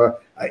Now,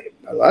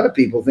 a lot of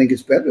people think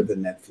it's better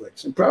than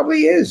Netflix. It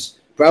probably is.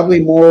 Probably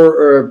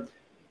more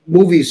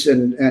movies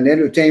and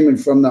entertainment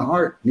from the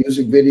heart,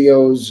 music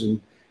videos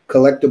and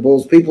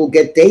collectibles. People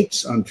get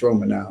dates on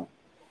Troma Now.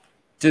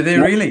 Do they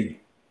really?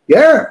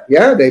 Yeah,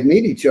 they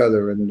meet each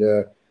other,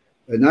 and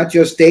not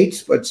just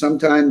dates, but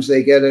sometimes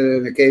they get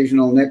an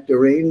occasional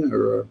nectarine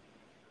or a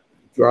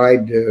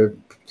dried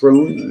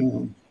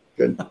prune.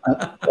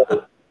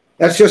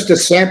 That's just a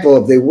sample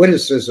of the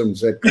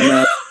witticisms that come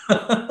out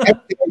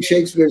of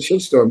Shakespeare's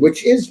shitstorm,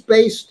 which is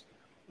based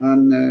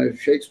on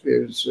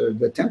Shakespeare's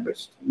The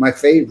Tempest, my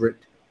favorite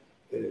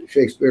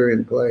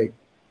Shakespearean play.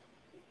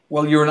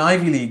 Well, you're an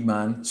Ivy League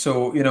man,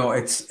 so you know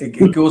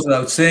it goes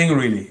without saying,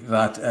 really,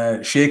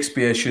 that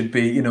Shakespeare should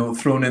be, you know,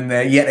 thrown in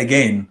there yet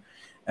again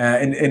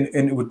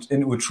into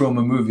a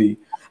Troma movie.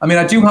 I mean,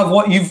 I do have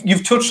what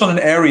you've touched on an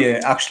area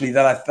actually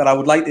that I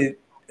would like to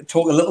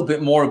talk a little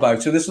bit more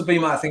about. So this will be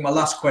I think my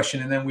last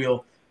question, and then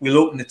we'll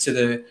open it to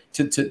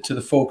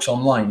the folks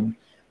online.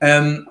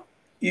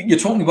 You're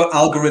talking about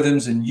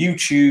algorithms and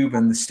YouTube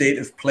and the state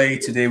of play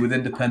today with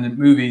independent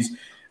movies.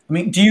 I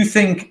mean, do you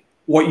think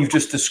what you've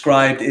just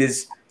described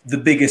is the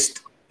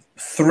biggest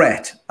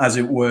threat, as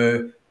it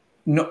were,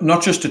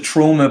 not just to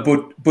Troma,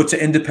 but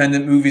to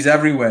independent movies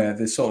everywhere,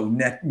 this sort of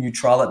net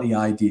neutrality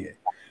idea?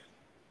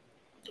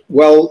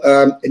 Well,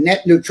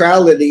 net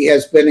neutrality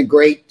has been a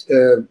great,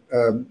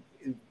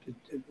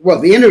 well,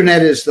 the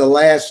internet is the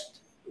last,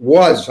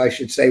 I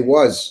should say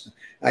was,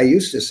 I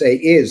used to say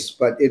is,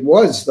 but it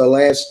was the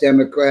last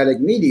democratic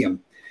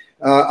medium.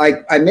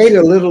 I made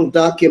a little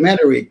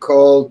documentary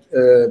called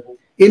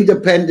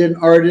Independent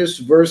Artists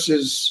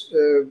versus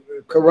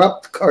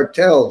Corrupt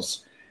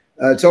Cartels.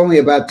 It's only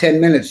about 10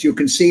 minutes. You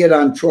can see it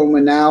on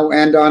Troma Now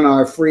and on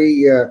our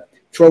free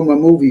Troma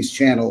Movies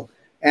channel.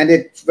 And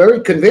it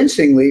very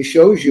convincingly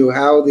shows you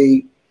how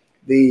the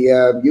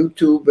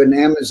YouTube and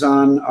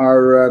Amazon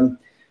are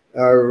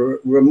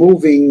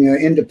removing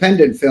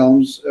independent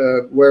films,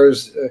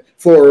 whereas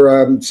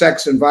for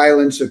sex and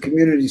violence or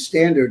community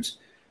standards,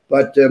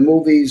 but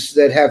movies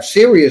that have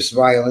serious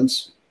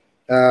violence.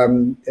 I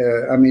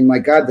mean, my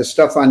God, the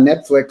stuff on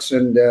Netflix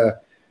and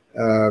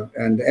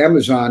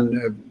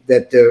Amazon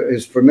that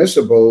is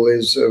permissible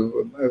is,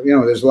 you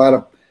know, there's a lot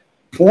of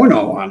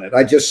porno on it.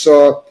 I just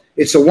saw,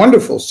 it's a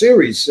wonderful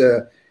series.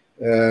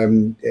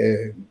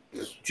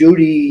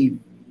 Judy,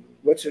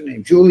 what's her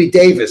name? Julie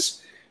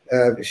Davis.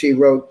 She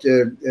wrote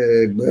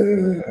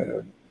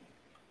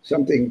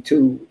something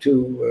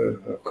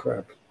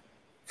crap.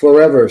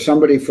 Forever,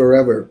 Somebody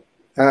Forever.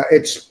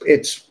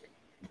 It's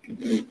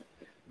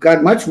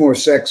got much more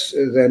sex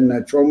than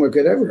Troma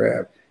could ever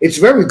have. It's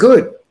very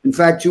good. In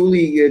fact,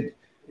 Julie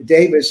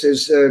Davis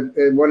is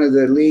one of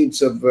the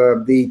leads of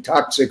the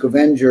Toxic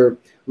Avenger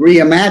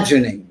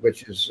reimagining,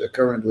 which is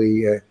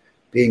currently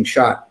being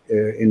shot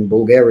in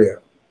Bulgaria.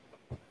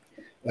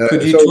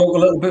 Could you talk a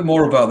little bit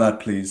more about that,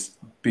 please?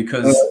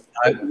 Because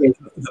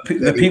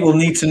the people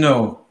need to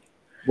know.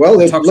 Well,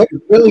 it looked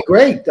really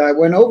great. I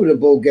went over to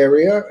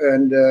Bulgaria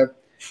and a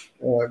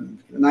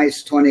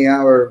nice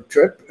 20-hour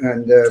trip,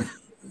 and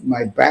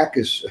my back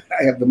is,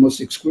 I have the most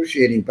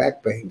excruciating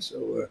back pain.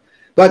 So,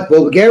 but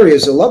Bulgaria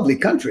is a lovely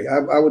country.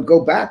 I would go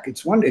back.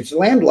 It's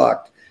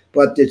landlocked,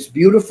 but it's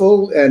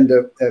beautiful and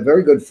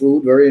very good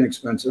food, very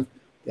inexpensive,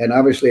 and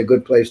obviously a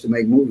good place to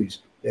make movies.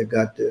 They've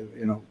got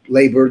you know,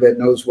 labor that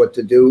knows what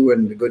to do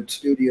and a good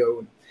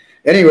studio.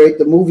 At any rate,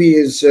 the movie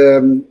is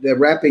they're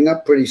wrapping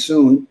up pretty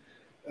soon.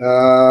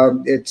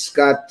 It's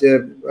got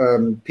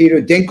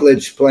Peter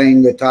Dinklage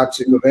playing the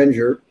Toxic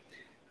Avenger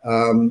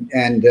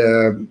and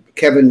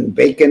Kevin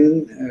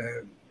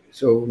Bacon.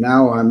 So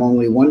now I'm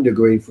only 1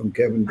 degree from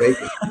Kevin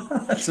Bacon.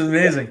 That's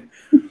amazing.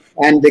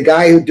 And the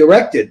guy who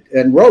directed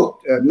and wrote,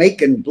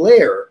 Macon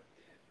Blair,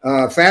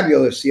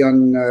 fabulous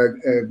young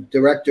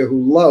director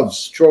who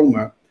loves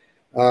Troma.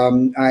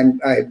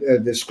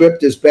 The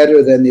script is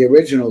better than the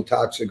original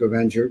Toxic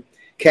Avenger.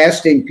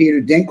 Casting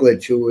Peter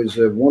Dinklage, who is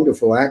a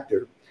wonderful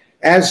actor,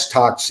 as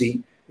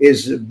Toxie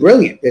is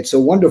brilliant. It's a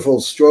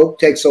wonderful stroke,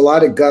 takes a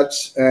lot of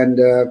guts, and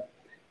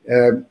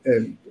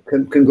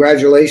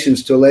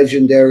congratulations to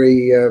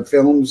Legendary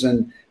Films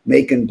and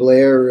Macon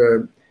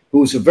Blair,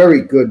 who's a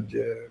very good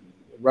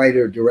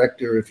writer,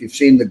 director. If you've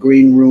seen The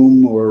Green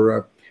Room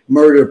or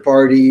Murder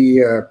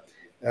Party,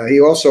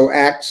 he also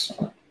acts.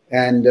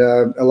 And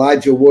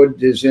Elijah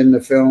Wood is in the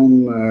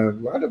film. A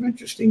lot of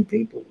interesting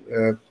people.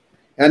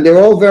 And they're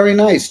all very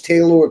nice.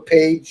 Taylor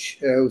Page,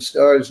 who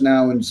stars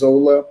now in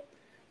Zola,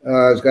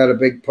 has got a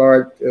big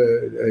part.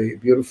 A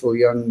beautiful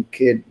young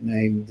kid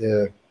named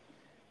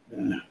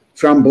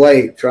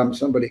Tremblay.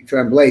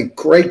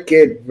 Great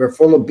kid. They're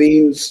full of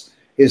beans.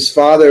 His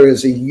father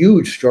is a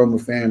huge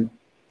Troma fan.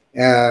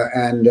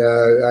 And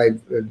a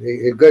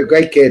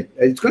great kid.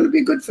 It's going to be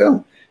a good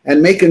film.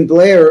 And Macon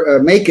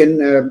Blair,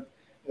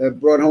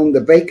 brought home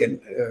the bacon,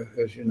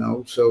 as you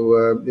know.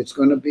 So it's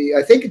going to be,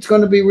 I think it's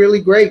going to be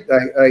really great.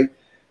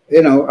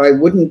 You know, I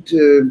wouldn't,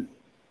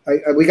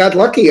 we got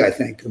lucky, I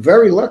think,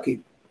 very lucky.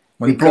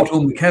 Well, you brought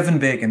home the Kevin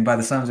Bacon by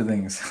the sounds of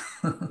things.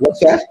 What's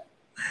that?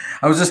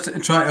 I was just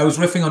I was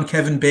riffing on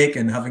Kevin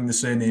Bacon having the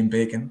surname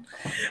Bacon.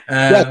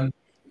 Yeah.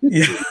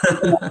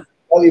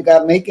 Well, you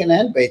got Macon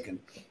and Bacon.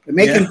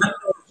 Macon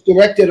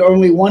directed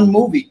only one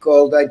movie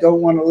called I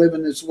Don't Want to Live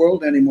in This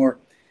World Anymore.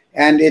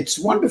 And it's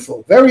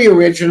wonderful, very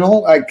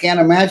original. I can't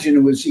imagine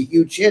it was a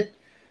huge hit.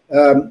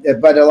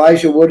 But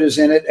Elijah Wood is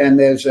in it, and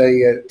there's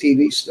a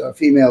TV star,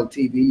 female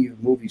TV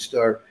movie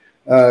star.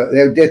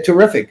 They're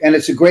terrific, and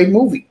it's a great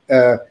movie.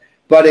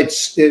 but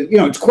it's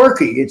it's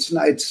quirky. It's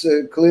not. It's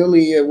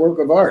clearly a work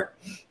of art.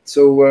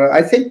 So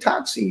I think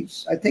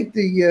Toxies. I think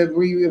the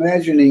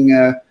reimagining.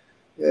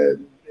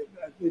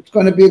 It's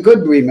going to be a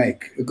good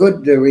remake, a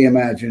good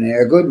reimagining,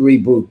 a good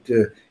reboot.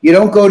 You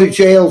don't go to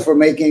jail for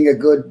making a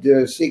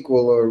good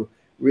sequel or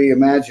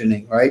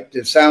reimagining, right?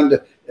 The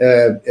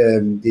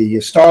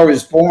Star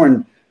is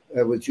Born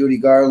with Judy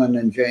Garland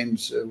and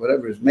James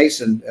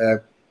Mason,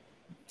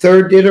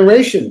 third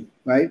iteration,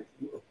 right?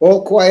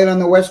 All Quiet on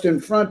the Western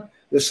Front,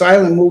 the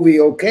silent movie,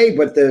 okay,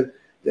 but the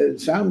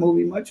sound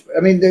movie much. I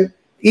mean, the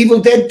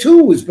Evil Dead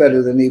 2 was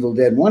better than Evil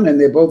Dead 1, and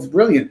they're both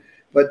brilliant.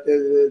 But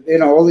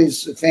all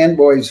these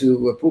fanboys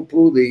who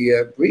poo-poo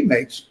the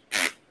remakes,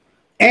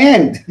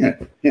 and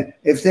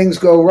if things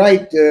go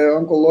right,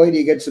 Uncle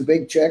Lloydie gets a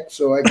big check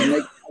so I can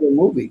make a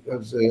movie,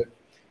 because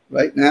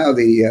right now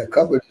the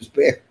cupboard is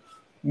bare.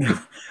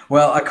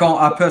 Well, I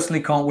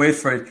personally can't wait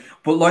for it.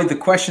 But Lloyd, the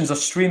questions are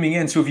streaming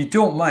in, so if you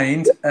don't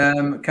mind,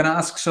 can I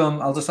ask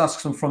some? I'll just ask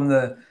some from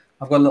the.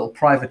 I've got a little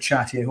private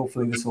chat here.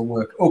 Hopefully this will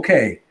work.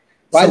 Okay.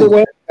 By the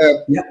way,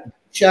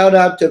 shout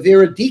out to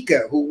Vera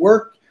Dika, who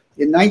worked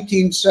in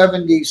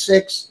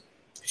 1976.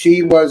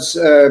 She was,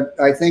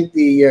 I think,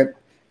 the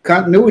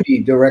continuity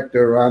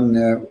director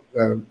on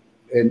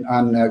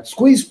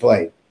Squeeze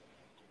Play,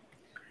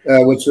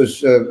 which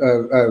was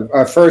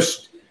our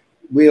first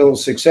real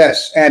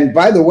success. And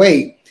by the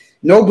way,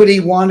 nobody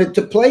wanted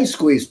to play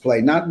Squeeze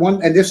Play. Not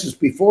one, and this is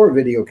before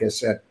video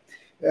cassette.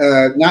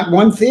 Not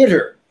one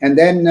theater. And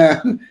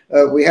then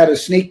we had a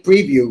sneak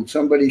preview.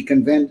 Somebody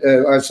convinced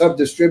our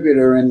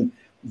sub-distributor in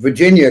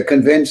Virginia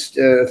convinced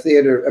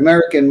theater,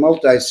 American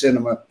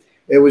Multi-Cinema.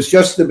 It was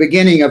just the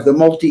beginning of the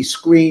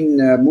multi-screen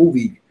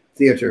movie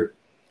theater,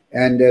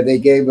 and they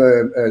gave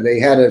they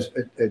had a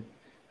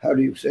how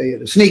do you say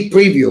it, a sneak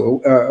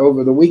preview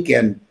over the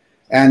weekend,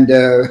 and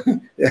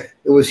it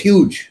was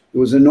huge. It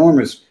was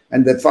enormous.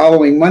 And the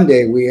following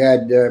Monday, we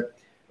had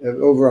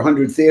over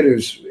 100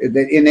 theaters in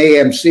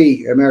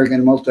AMC,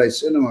 American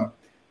Multi-Cinema,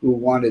 who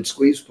wanted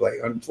Squeeze Play.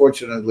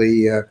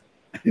 Unfortunately,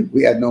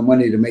 we had no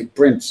money to make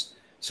prints.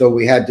 So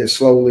we had to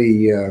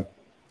slowly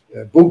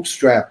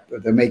bootstrap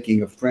the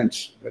making of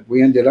prints, but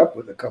we ended up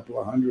with a couple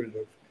of hundred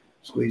of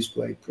Squeeze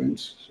Play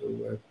prints.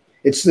 So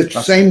it's the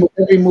same with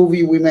every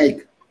movie we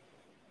make.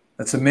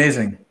 That's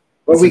amazing.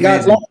 But we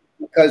got lucky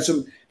because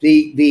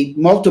the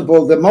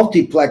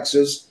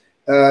multiplexes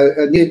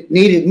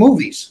needed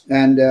movies,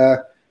 and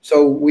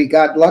so we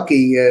got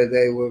lucky.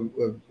 They were,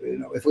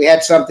 if we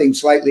had something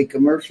slightly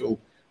commercial,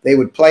 they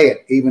would play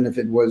it, even if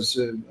it was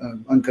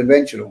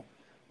unconventional.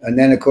 And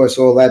then, of course,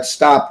 all that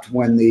stopped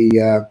when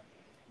not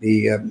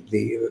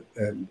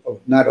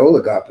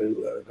oligopoly,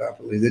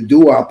 the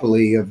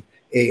duopoly of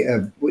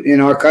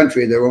in our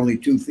country, there are only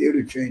 2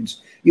 theater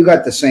chains. You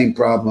got the same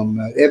problem.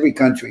 Every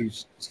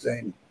country's the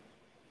same.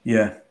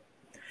 Yeah.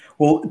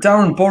 Well,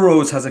 Darren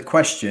Burrows has a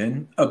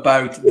question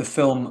about the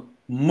film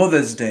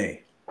Mother's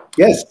Day.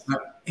 Yes.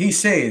 He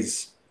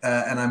says,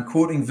 and I'm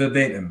quoting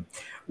verbatim,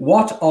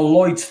 "What are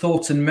Lloyd's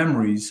thoughts and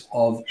memories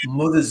of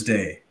Mother's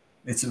Day?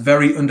 It's a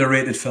very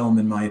underrated film,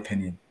 in my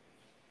opinion."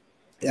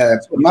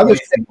 Mother's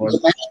Day was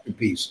a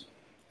masterpiece.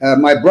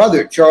 My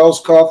brother, Charles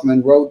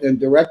Kaufman, wrote and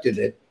directed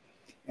it,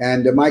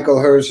 and Michael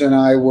Hers and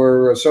I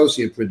were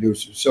associate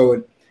producers.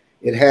 So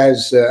it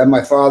has, and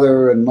my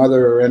father and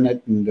mother are in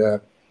it,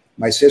 and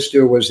my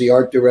sister was the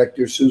art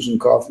director, Susan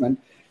Kaufman,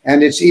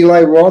 and it's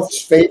Eli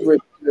Roth's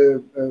favorite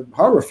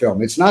horror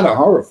film. It's not a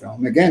horror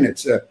film. Again,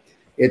 it's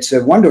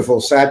a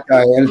wonderful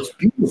satire, and it's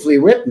beautifully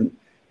written.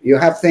 You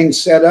have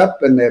things set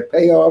up and their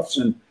payoffs,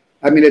 and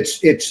I mean, I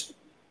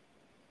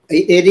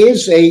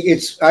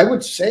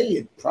would say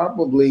it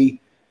probably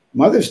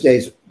Mother's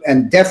Day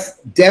and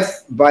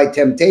Death by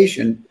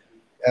Temptation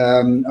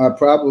are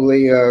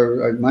probably,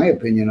 in my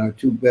opinion, our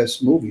 2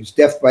 best movies.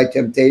 Death by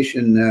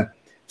Temptation,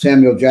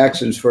 Samuel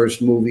Jackson's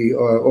first movie,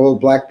 all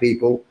black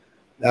people.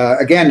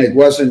 Again, it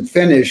wasn't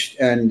finished,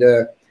 and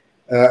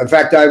in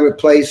fact, I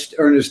replaced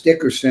Ernest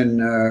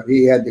Dickerson.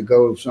 He had to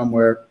go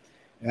somewhere.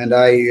 And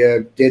I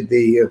did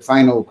the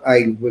final,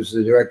 I was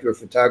the director of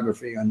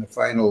photography on the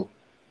final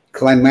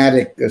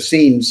climatic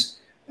scenes.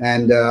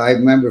 And I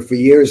remember for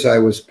years I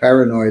was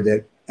paranoid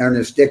that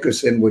Ernest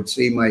Dickerson would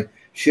see my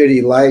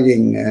shitty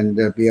lighting and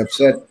be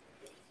upset.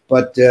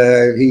 But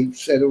he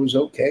said it was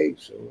okay.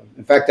 So,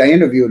 in fact, I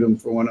interviewed him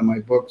for one of my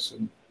books,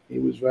 and he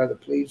was rather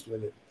pleased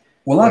with it.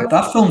 Well,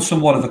 that film's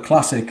somewhat of a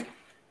classic.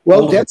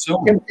 Well, Death by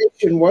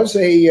Temptation was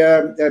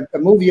a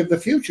movie of the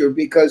future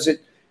because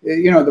it,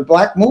 the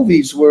black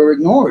movies were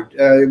ignored.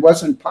 It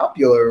wasn't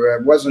popular.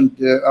 It wasn't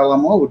a la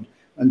mode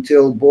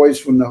until Boys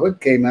from the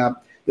Hood came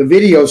out. The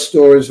video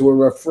stores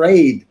were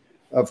afraid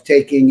of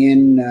taking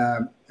in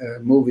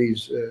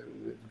movies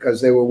because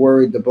they were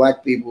worried the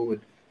black people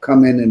would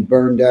come in and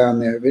burn down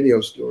their video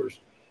stores.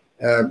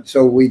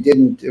 So we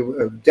didn't.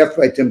 Death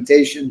by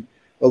Temptation,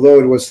 although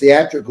it was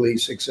theatrically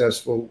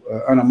successful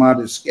on a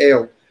modest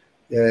scale,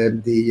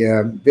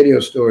 the video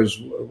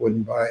stores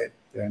wouldn't buy it.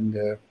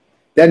 And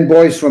then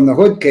Boys from the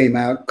Hood came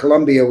out.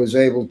 Columbia was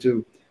able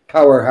to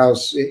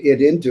powerhouse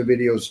it into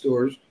video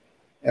stores.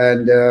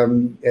 and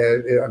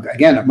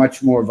again, a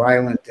much more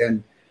violent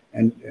and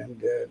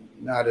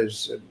not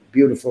as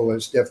beautiful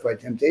as Death by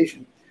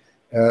Temptation,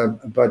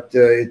 but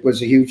it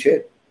was a huge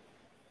hit.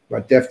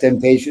 But Death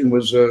Temptation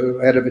was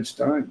ahead of its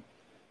time,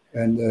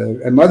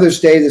 and Mother's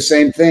Day the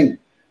same thing.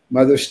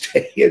 Mother's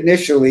Day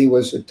initially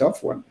was a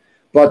tough one,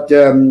 but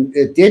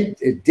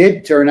it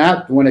did turn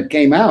out when it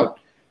came out.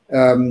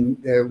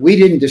 We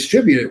didn't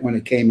distribute it when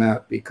it came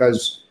out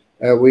because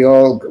we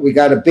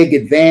got a big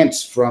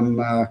advance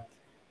from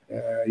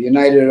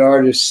United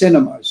Artists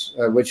Cinemas,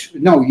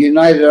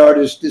 United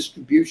Artists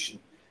Distribution,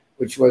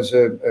 which was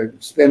a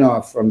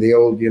spin-off from the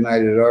old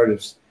United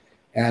Artists,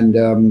 and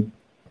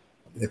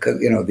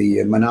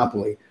the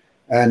monopoly.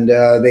 And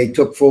they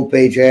took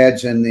full-page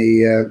ads in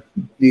the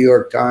New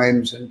York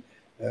Times,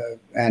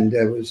 and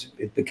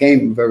it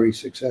became very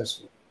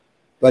successful.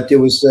 But it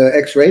was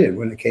X-rated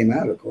when it came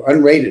out, of course,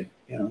 unrated,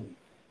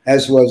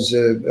 as was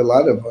a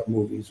lot of our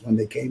movies when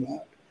they came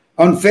out.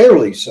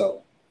 Unfairly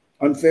so.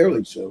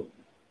 Unfairly so.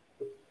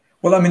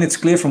 Well, I mean, it's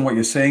clear from what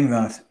you're saying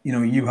that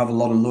you have a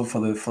lot of love for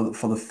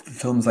the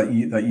films that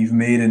you've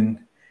made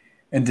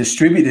and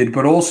distributed,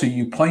 but also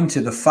you point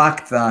to the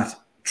fact that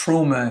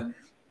Troma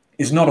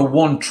is not a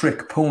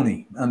one-trick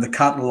pony, and the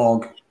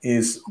catalogue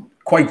is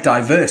quite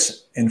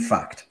diverse, in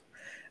fact.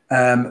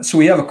 So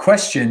we have a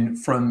question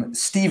from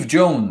Steve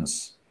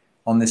Jones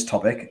on this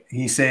topic.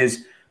 He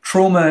says,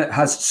 Troma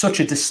has such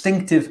a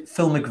distinctive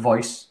filmic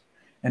voice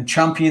and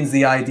champions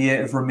the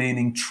idea of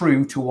remaining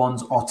true to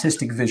one's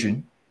artistic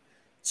vision.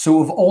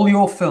 So of all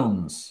your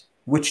films,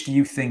 which do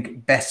you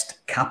think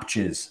best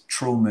captures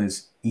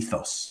Troma's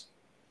ethos?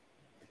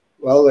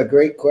 Well, a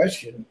great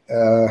question.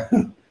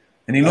 And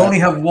you only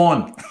have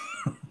one.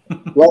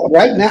 Well,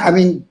 right now, I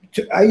mean,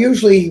 I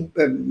usually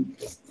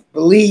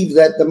believe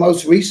that the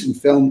most recent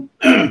film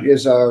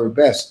is our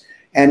best.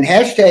 And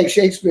hashtag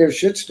Shakespeare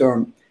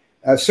Shitstorm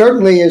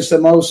certainly is the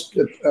most,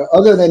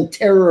 other than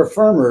Terror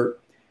Firmer,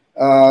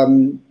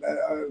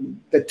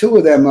 the two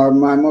of them are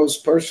my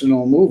most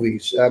personal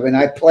movies. I mean,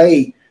 I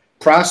play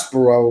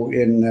Prospero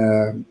in,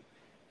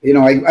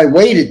 I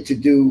waited to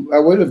do, I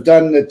would have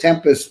done The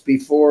Tempest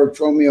before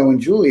Romeo and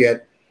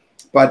Juliet,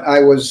 but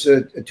I was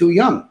too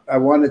young. I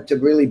wanted to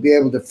really be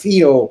able to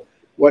feel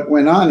what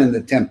went on in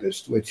The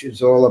Tempest, which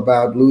is all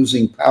about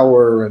losing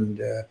power and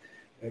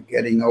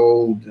getting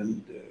old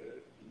and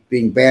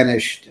being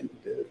banished. And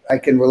I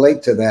can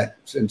relate to that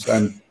since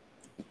I'm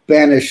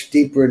banished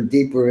deeper and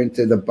deeper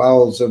into the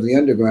bowels of the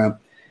underground,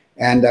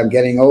 and I'm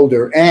getting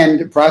older.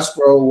 And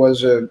Prospero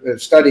was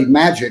studied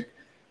magic.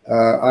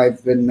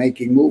 I've been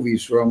making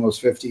movies for almost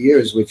 50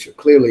 years, which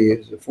clearly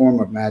is a form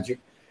of magic.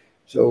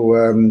 So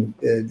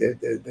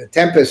the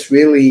Tempest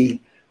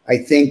really, I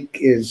think,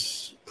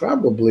 is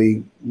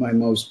probably my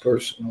most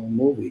personal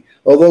movie.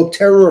 Although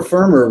Terror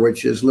Firmer,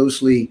 which is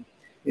loosely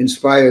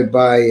inspired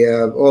by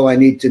All I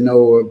Need to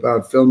Know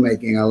About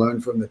Filmmaking, I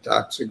learned from The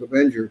Toxic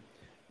Avenger,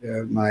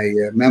 my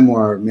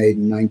memoir made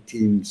in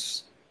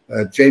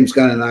James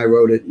Gunn and I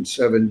wrote it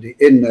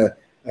in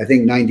I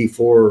think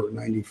 94 or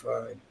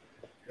 95.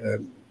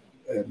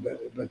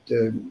 But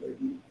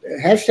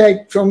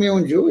hashtag Romeo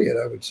and Juliet,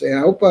 I would say.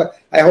 I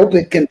hope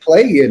it can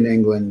play in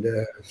England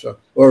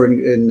or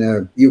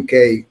in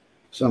UK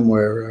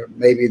somewhere.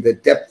 Maybe the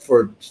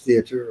Deptford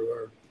Theatre,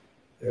 or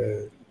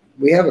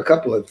we have a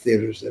couple of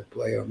theaters that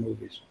play our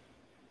movies.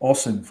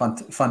 Awesome,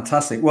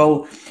 fantastic.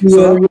 Well,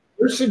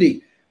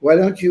 university. Why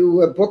don't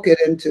you book it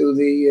into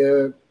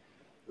the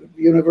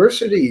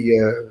university?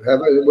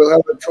 We'll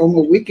have a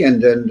Troma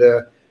weekend, and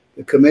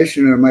the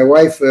commissioner, my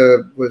wife,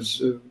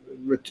 was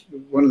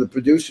one of the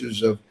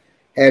producers of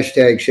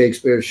hashtag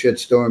Shakespeare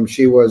Shitstorm.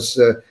 She was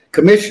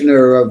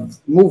commissioner of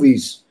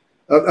movies,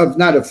 of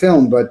not a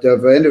film, but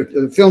of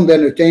filmed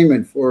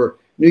entertainment for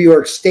New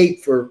York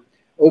State for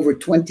over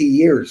 20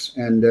 years,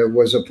 and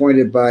was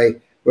appointed by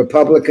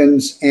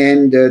Republicans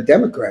and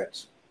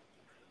Democrats.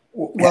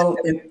 Well,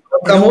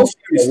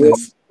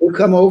 we'll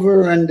come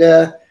over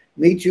and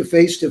meet you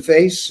face to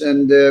face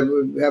and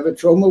have a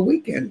Troma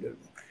weekend.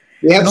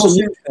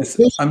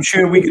 I'm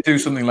sure we could do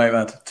something like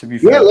that, to be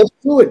fair. Yeah, let's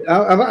do it.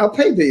 I'll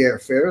pay the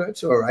airfare.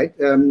 That's all right.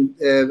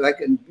 I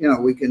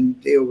can, we can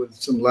deal with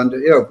some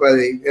London. By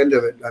the end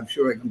of it, I'm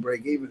sure I can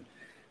break even.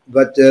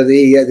 But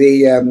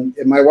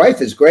my wife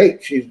is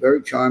great. She's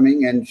very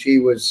charming, and she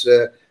was,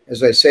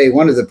 as I say,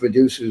 one of the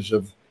producers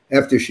of.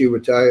 After she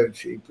retired,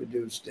 she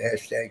produced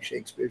hashtag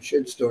Shakespeare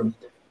Shitstorm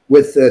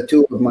with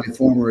two of my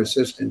former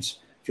assistants,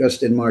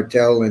 Justin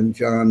Martell and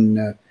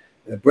John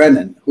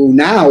Brennan, who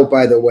now,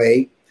 by the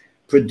way,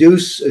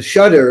 produce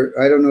Shudder.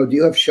 I don't know. Do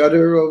you have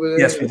Shudder over there?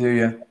 Yes, we do.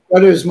 Yeah.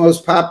 Shudder's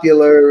most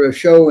popular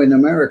show in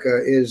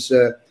America is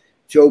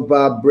Joe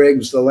Bob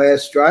Briggs' The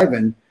Last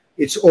Drive-In.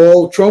 It's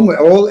all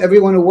Troma.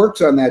 Everyone who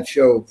works on that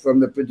show, from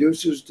the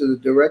producers to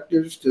the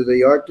directors to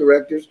the art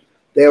directors,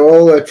 they're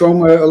all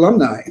Troma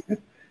alumni.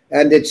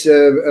 And it's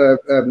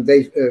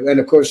and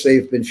of course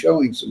they've been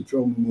showing some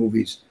Troma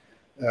movies,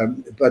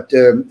 but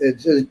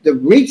the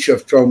reach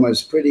of Troma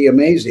is pretty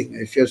amazing.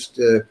 It's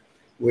just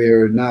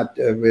we're not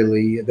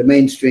really, the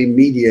mainstream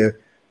media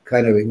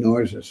kind of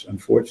ignores us,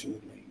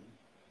 unfortunately.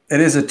 It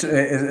is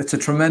it's a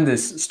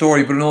tremendous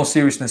story, but in all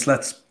seriousness,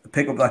 let's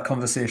pick up that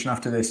conversation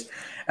after this.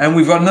 And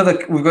we've got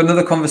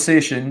another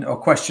conversation or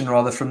question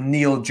rather from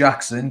Neil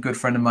Jackson, good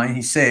friend of mine.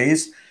 He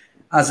says,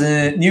 as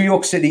a New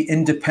York City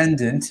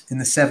independent in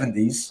the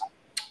 70s,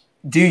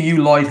 do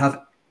you, Lloyd,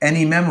 have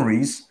any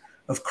memories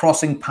of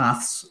crossing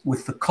paths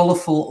with the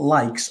colourful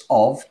likes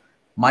of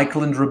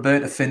Michael and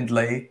Roberta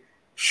Findlay,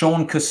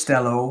 Sean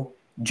Costello,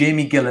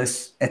 Jamie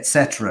Gillis,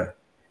 etc.?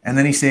 And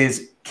then he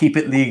says, keep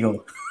it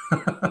legal.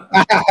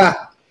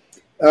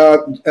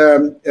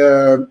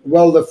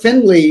 Well, the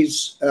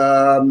Findlays,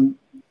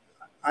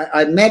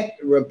 I met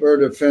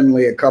Roberta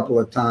Findlay a couple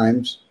of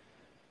times,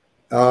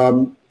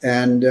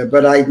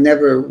 but I'd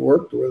never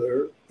worked with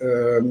her.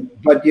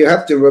 But you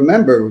have to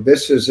remember,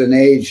 this is an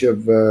age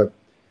of,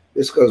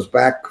 this goes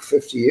back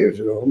 50 years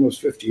ago,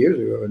 almost 50 years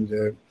ago.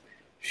 And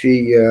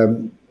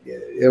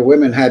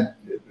women had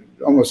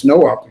almost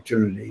no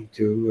opportunity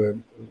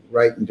to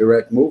write and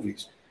direct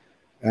movies.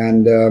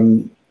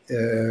 And,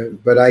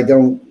 but I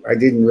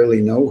didn't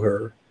really know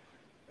her.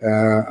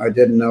 I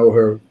didn't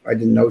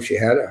know she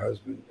had a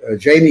husband.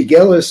 Jamie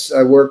Gillis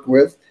I worked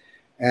with,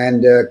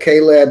 and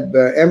Caleb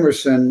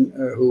Emerson,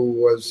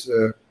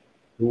 who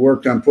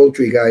worked on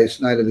Poultry Guys,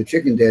 Night of the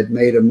Chicken Dead,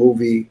 made a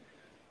movie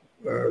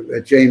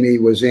that Jamie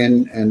was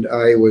in and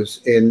I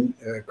was in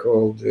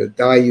called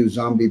Die You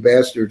Zombie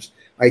Bastards.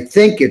 I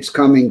think it's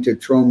coming to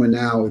Troma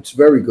now. It's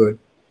very good.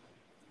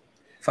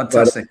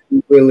 Fantastic.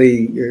 But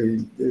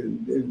really,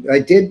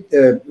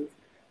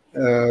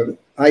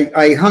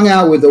 I hung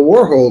out with the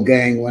Warhol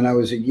gang when I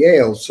was at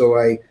Yale, so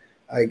I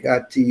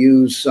got to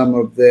use some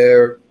of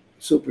their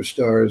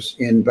superstars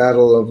in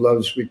Battle of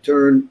Love's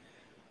Return,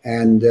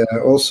 and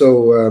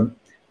also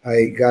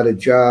I got a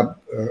job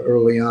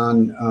early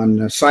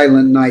on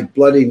Silent Night,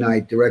 Bloody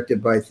Night,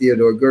 directed by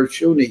Theodore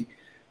Gershuni,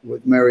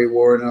 with Mary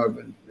Warrenov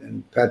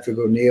and Patrick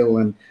O'Neill,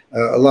 and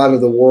a lot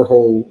of the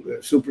Warhol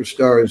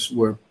superstars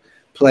were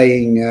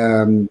playing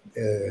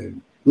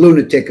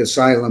lunatic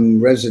asylum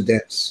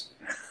residents.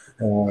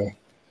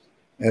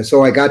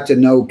 So I got to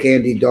know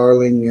Candy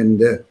Darling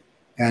and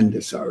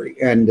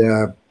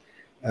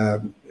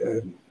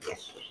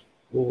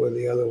who were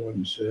the other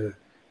ones?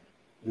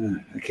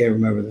 I can't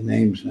remember the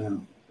names now.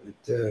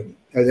 But,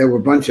 there were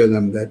a bunch of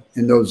them that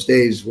in those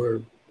days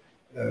were,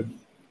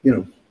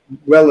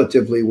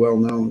 relatively well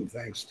known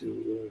thanks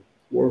to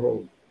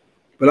Warhol.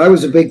 But I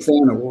was a big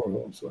fan of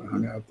Warhol, so I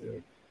hung out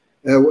there.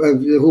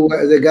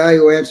 The guy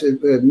who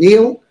answered,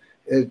 Neil,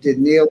 did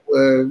Neil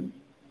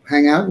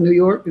hang out in New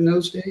York in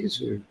those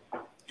days? Or?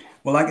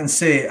 Well, I can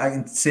say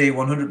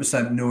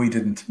 100% no, he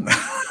didn't.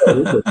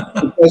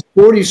 Because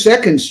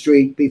 42nd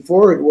Street,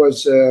 before it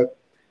was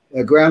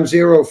ground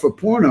zero for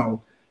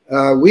porno,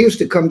 we used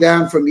to come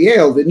down from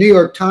Yale. The New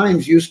York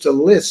Times used to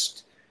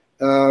list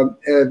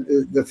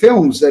the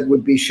films that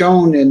would be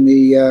shown in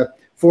the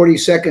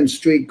 42nd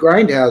Street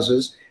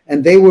grindhouses,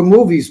 and they were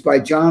movies by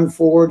John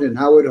Ford and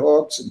Howard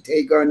Hawks and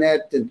Tay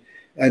Garnett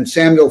and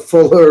Samuel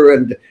Fuller,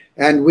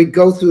 and we'd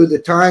go through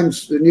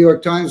the New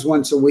York Times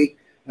once a week,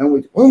 and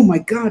we'd, oh my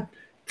God,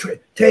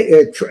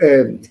 Tay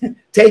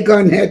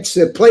Garnett's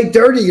Play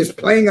Dirty is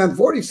playing on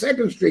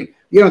 42nd Street.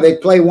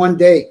 They'd play one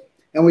day,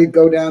 and we'd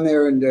go down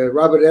there, and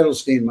Robert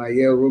Edelstein, my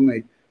Yale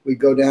roommate, we'd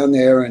go down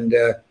there, and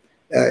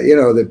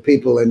the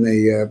people in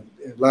a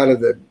lot of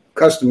the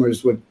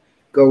customers would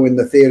go in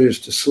the theaters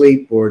to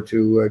sleep or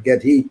to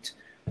get heat,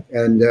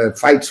 and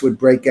fights would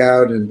break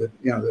out, and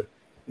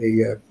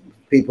the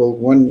people,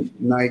 one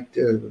night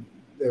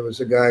there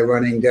was a guy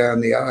running down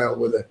the aisle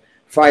with a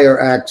fire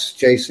axe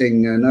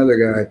chasing another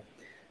guy.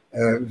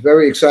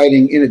 Very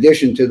exciting in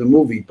addition to the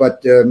movie, but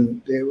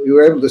we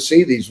were able to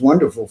see these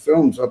wonderful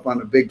films up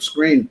on a big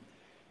screen.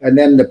 And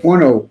then the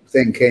porno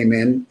thing came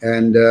in,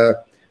 and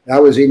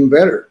that was even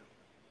better.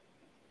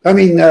 I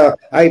mean,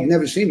 I've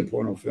never seen a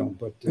porno film,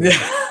 but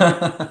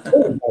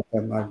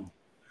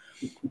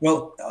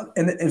well,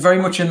 in very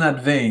much in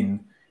that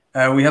vein,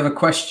 we have a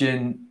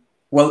question.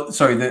 Well,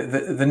 sorry,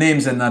 the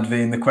name's in that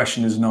vein. The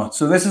question is not.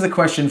 So this is a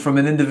question from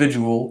an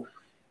individual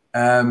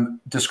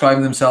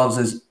describing themselves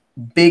as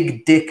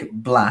Big Dick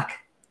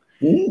Black.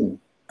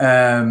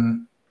 That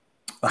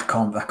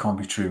can't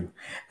be true.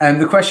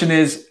 And the question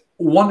is,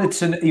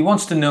 he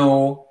wants to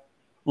know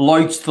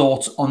Lloyd's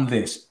thoughts on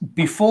this.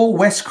 Before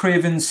Wes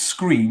Craven's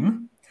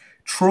Scream,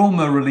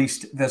 Troma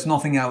released There's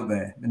Nothing Out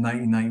There in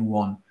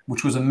 1991,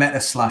 which was a meta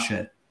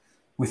slasher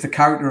with the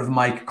character of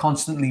Mike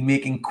constantly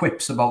making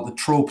quips about the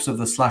tropes of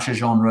the slasher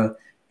genre,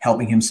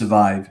 helping him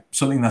survive,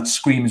 something that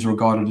Scream is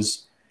regarded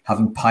as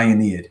having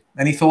pioneered.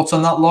 Any thoughts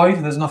on that,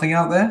 Lloyd? There's Nothing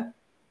Out There?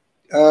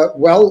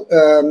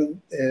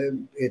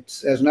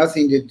 It has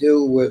nothing to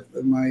do with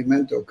my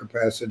mental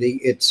capacity.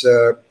 It's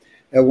a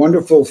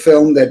wonderful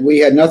film that we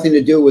had nothing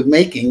to do with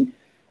making,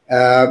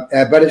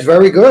 but it's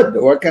very good.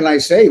 What can I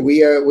say?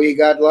 We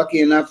got lucky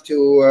enough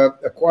to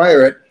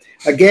acquire it.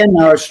 Again,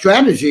 our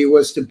strategy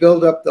was to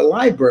build up the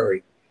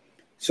library.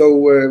 So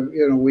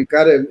we've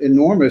got an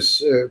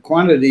enormous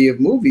quantity of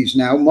movies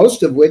now,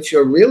 most of which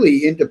are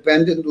really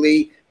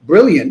independently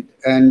brilliant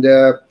and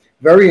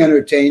very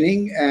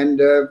entertaining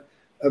and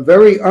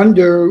very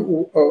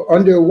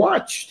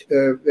underwatched.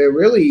 They're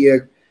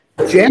really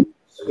gems.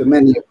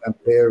 Many of them,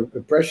 they're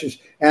precious,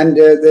 and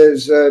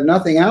there's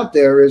nothing out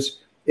there is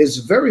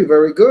very,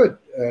 very good,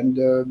 and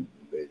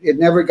it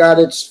never got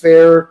its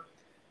fair.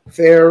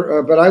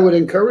 But I would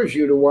encourage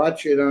you to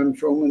watch it on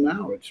Troma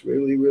now. It's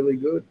really, really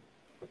good.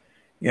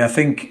 Yeah, I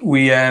think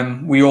we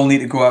all need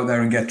to go out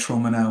there and get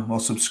Troma now or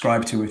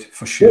subscribe to it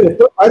for sure. Yeah,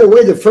 by the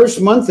way, the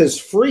first month is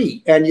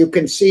free, and you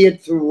can see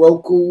it through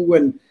Roku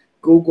and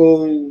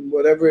Google,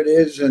 whatever it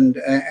is, and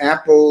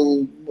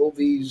Apple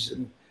Movies.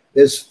 And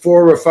there's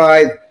 4 or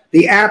 5.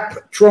 The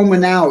app Troma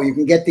Now, you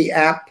can get the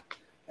app,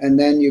 and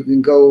then you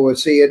can go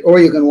see it, or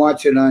you can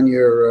watch it on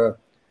your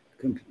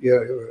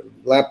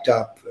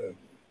laptop.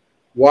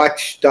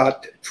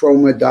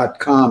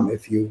 Watch.troma.com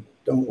if you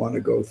don't want to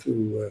go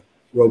through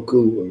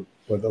Roku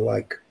or the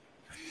like.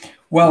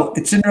 Well,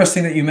 it's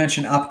interesting that you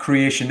mentioned app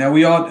creation. Now,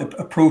 we are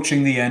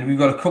approaching the end. We've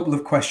got a couple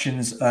of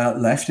questions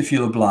left, if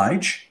you'll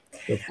oblige.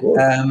 Of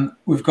course.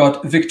 We've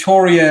got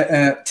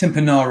Victoria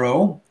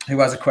Timpanaro, who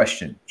has a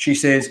question. She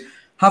says,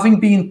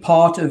 having been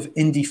part of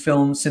indie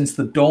film since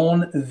the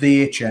dawn of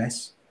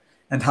VHS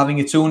and having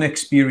its own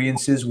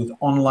experiences with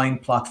online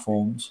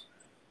platforms,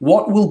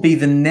 what will be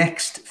the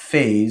next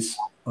phase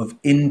of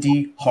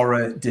indie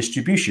horror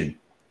distribution?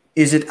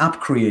 Is it app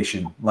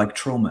creation like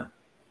Troma?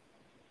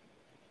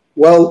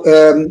 Well,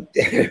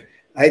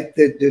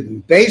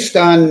 based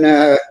on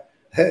the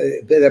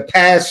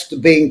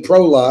past being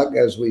prologue,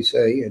 as we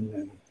say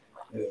in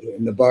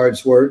the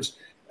Bard's words,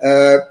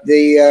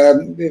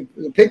 the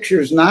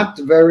picture is not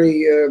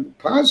very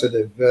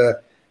positive.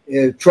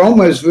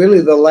 Troma is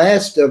really the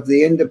last of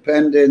the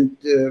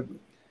independent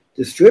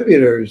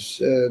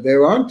distributors.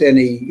 There aren't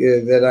any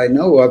that I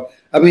know of.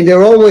 I mean,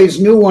 there are always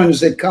new ones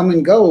that come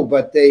and go,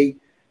 but they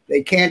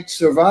can't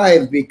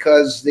survive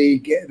because the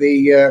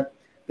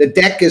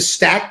deck is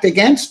stacked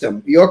against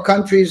them. Your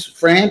countries,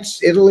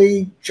 France,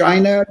 Italy,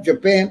 China,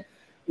 Japan,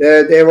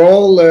 they're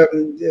all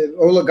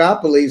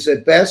oligopolies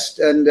at best,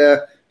 and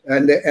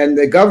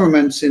the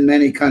governments in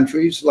many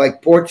countries,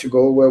 like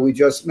Portugal, where we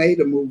just made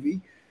a movie,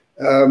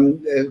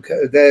 the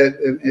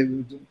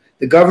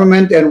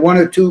government and 1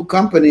 or 2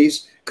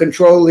 companies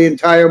control the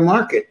entire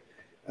market.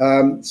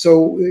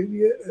 So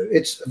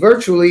it's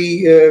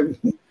virtually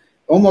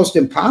almost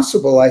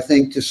impossible, I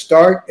think, to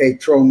start a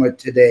Troma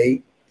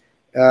today.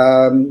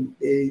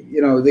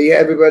 You know,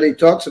 everybody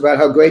talks about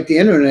how great the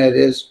internet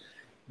is,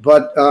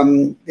 but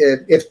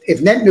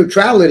if net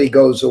neutrality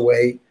goes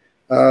away,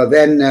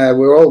 then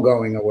we're all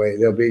going away.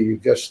 There'll be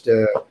just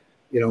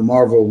you know,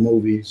 Marvel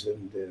movies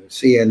and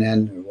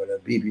CNN or whatever,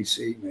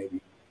 BBC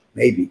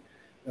maybe.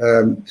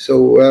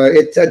 So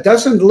it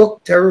doesn't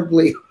look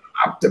terribly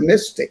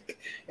optimistic.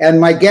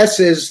 And my guess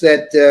is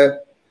that,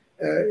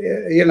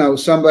 you know,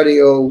 somebody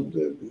will,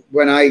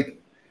 when I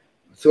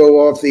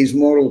throw off these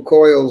mortal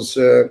coils,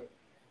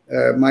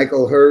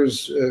 Michael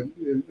Herz,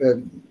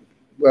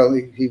 well,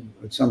 he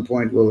at some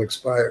point will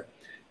expire.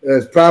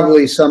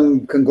 Probably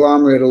some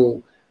conglomerate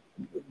will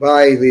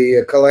buy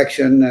the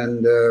collection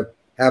and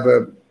have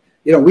a,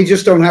 you know, we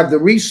just don't have the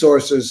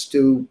resources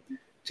to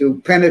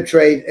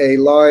penetrate a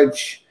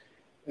large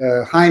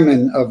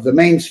hymen of the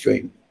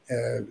mainstream.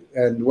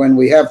 And when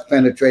we have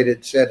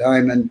penetrated said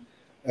hymen,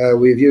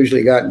 we've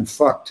usually gotten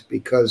fucked,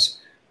 because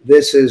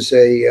this is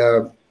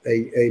a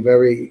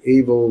very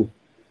evil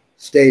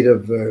state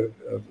of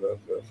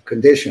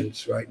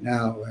conditions right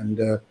now. And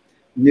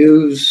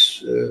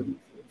news,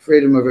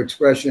 freedom of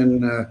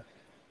expression,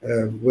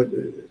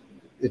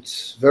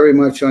 it's very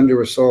much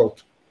under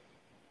assault.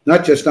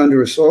 Not just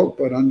under assault,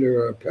 but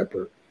under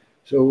pepper.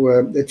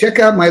 So check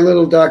out my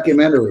little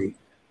documentary,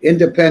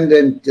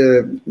 Independent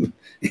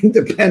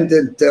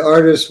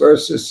Artists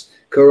versus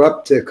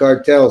Corrupt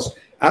Cartels.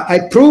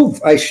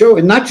 I show,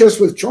 and not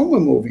just with Troma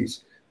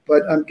movies,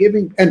 but I'm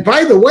giving, and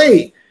by the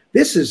way,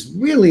 this is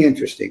really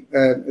interesting.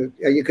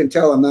 You can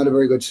tell I'm not a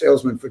very good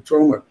salesman for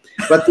Troma,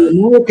 but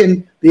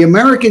the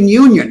American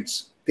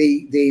unions,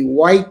 the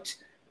white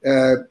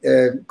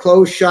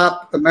closed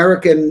shop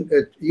American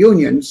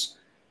unions,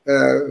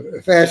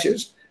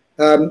 fascist,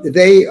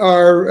 they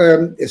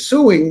are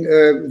suing,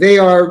 they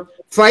are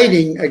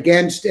fighting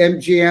against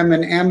MGM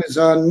and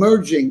Amazon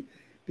merging,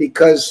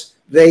 because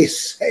they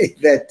say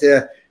that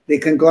the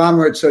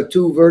conglomerates are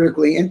too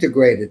vertically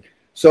integrated.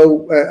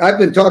 So I've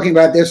been talking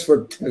about this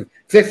for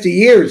 50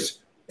 years,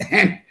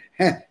 and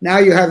now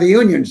you have the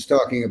unions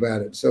talking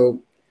about it.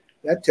 So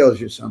that tells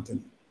you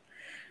something.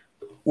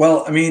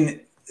 Well, I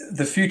mean,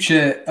 the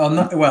future,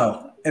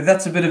 well,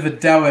 that's a bit of a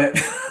dour,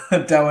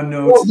 dour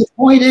note. Well, the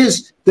point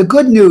is, the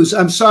good news,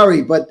 I'm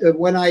sorry, but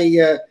when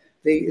the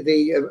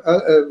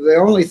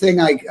only thing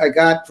I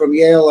got from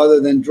Yale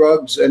other than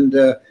drugs and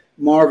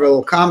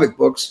Marvel comic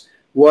books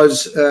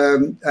was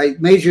I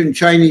majored in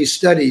Chinese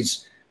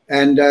studies,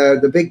 and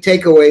the big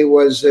takeaway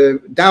was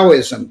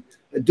Taoism,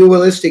 a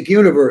dualistic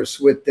universe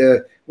with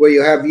where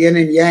you have yin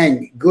and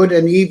yang, good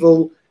and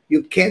evil.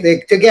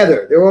 They're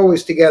together. They're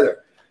always together,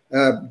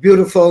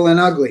 beautiful and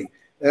ugly.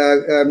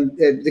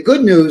 The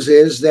good news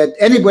is that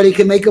anybody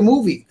can make a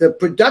movie. The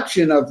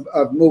production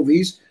of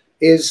movies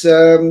is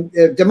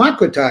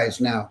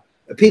democratized now.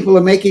 People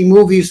are making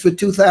movies for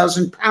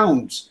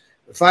 £2,000,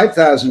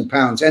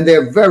 £5,000, and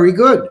they're very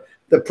good.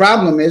 The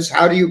problem is,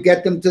 how do you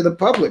get them to the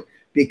public?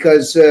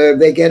 Because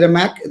they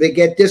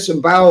get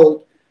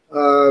disemboweled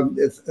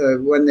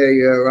when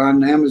they are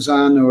on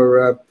Amazon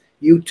or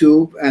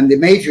YouTube, and the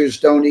majors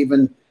don't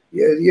even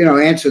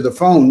answer the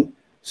phone.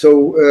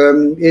 So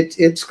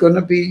it's going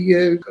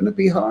to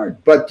be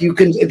hard. But you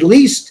can at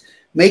least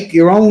make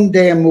your own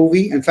damn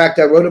movie. In fact,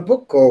 I wrote a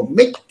book called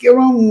 "Make Your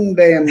Own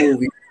Damn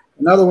Movie."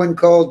 Another one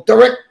called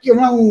 "Direct Your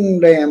Own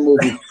Damn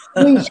Movie."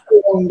 Produce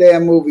your own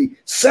damn movie.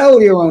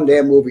 Sell your own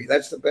damn movie.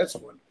 That's the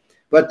best one.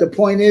 But the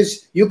point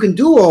is, you can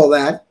do all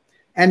that,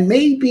 and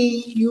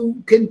maybe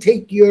you can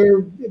take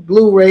your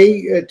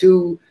Blu-ray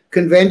to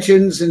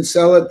conventions and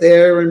sell it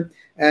there,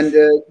 and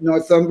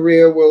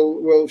Northumbria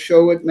will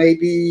show it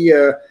maybe,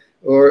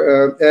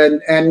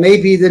 and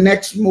maybe the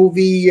next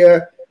movie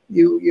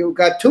you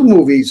got 2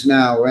 movies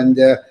now, and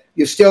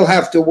you still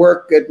have to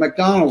work at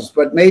McDonald's,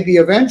 but maybe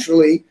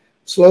eventually,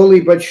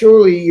 slowly but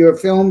surely, your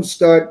films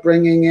start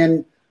bringing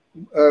in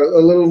a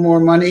little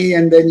more money,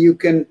 and then you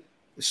can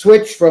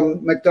switch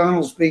from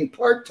McDonald's being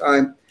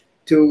part-time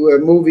to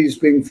movies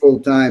being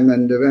full-time,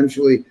 and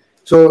eventually.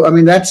 So, I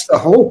mean, that's the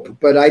hope,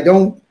 but I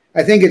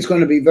think it's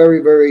going to be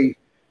very, very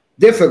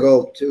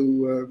difficult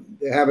to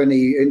have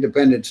any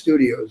independent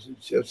studios.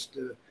 It's just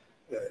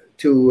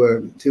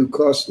too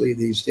costly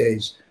these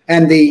days.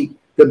 And the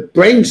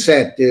brain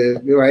set,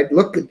 right?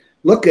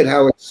 Look at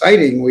how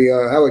exciting we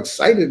are, how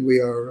excited we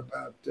are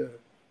about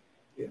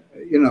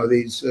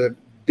these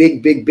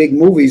big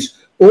movies.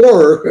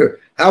 Or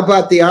how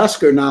about the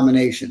Oscar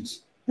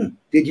nominations?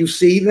 Did you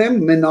see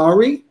them?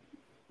 Minari?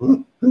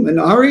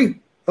 Minari?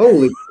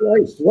 Holy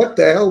Christ, what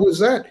the hell was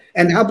that?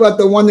 And how about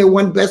the one that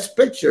won Best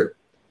Picture?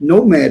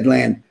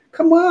 Nomadland.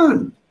 Come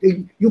on.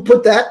 You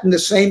put that in the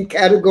same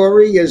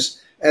category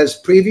as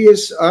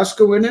previous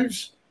Oscar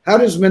winners? How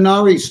does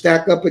Minari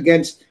stack up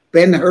against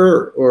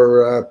Ben-Hur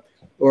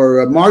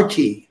or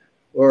Marty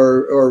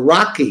or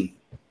Rocky?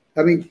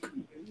 I mean,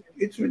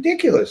 it's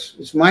ridiculous.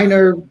 It's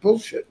minor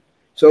bullshit.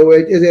 So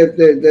I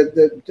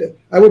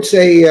would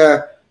say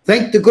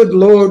thank the good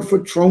Lord for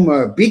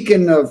Troma, a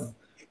beacon of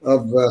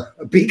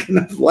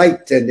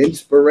light and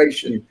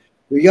inspiration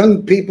for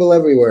young people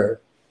everywhere.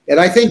 And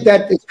I think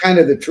that is kind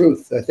of the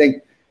truth. I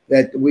think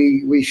that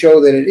we show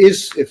that it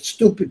is, if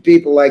stupid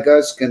people like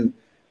us can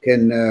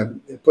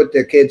put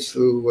their kids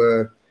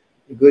through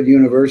good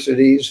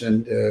universities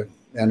and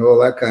all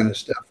that kind of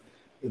stuff,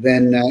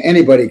 then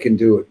anybody can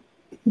do it.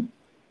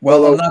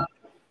 Well,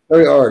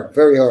 very hard,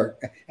 very hard.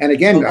 And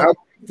again, how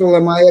grateful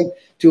am I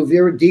to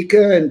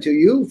Viridika and to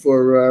you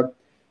for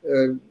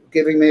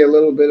giving me a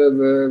little bit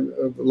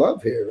of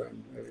love here.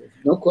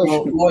 No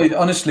question. Well, Lloyd,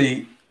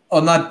 honestly,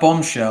 on that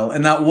bombshell,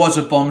 and that was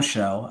a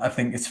bombshell, I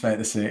think it's fair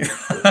to say,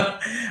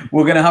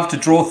 we're going to have to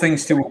draw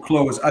things to a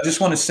close. I just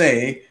want to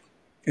say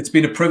it's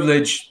been a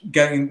privilege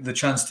getting the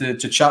chance to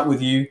chat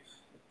with you,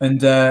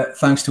 and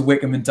thanks to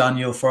Wickham and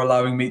Daniel for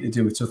allowing me to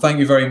do it. So thank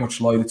you very much,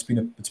 Lloyd. It's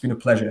been a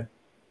pleasure.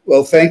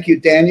 Well, thank you,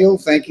 Daniel.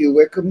 Thank you,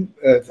 Wickham,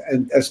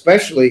 and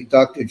especially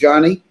Dr.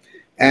 Johnny.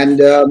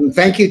 And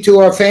thank you to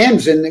our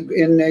fans in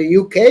the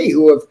UK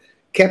who have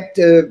kept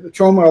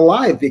Troma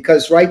alive,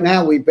 because right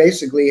now we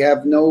basically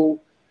have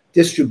no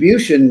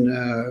distribution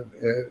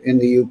in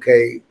the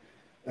UK.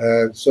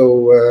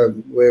 So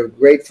we're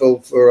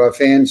grateful for our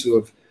fans who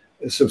have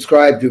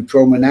subscribed to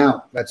Troma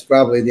Now. That's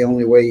probably the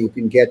only way you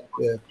can get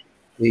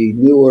the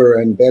newer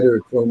and better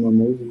Troma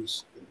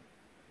movies.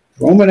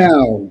 Troma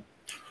Now.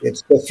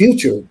 It's the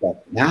future,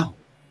 but now.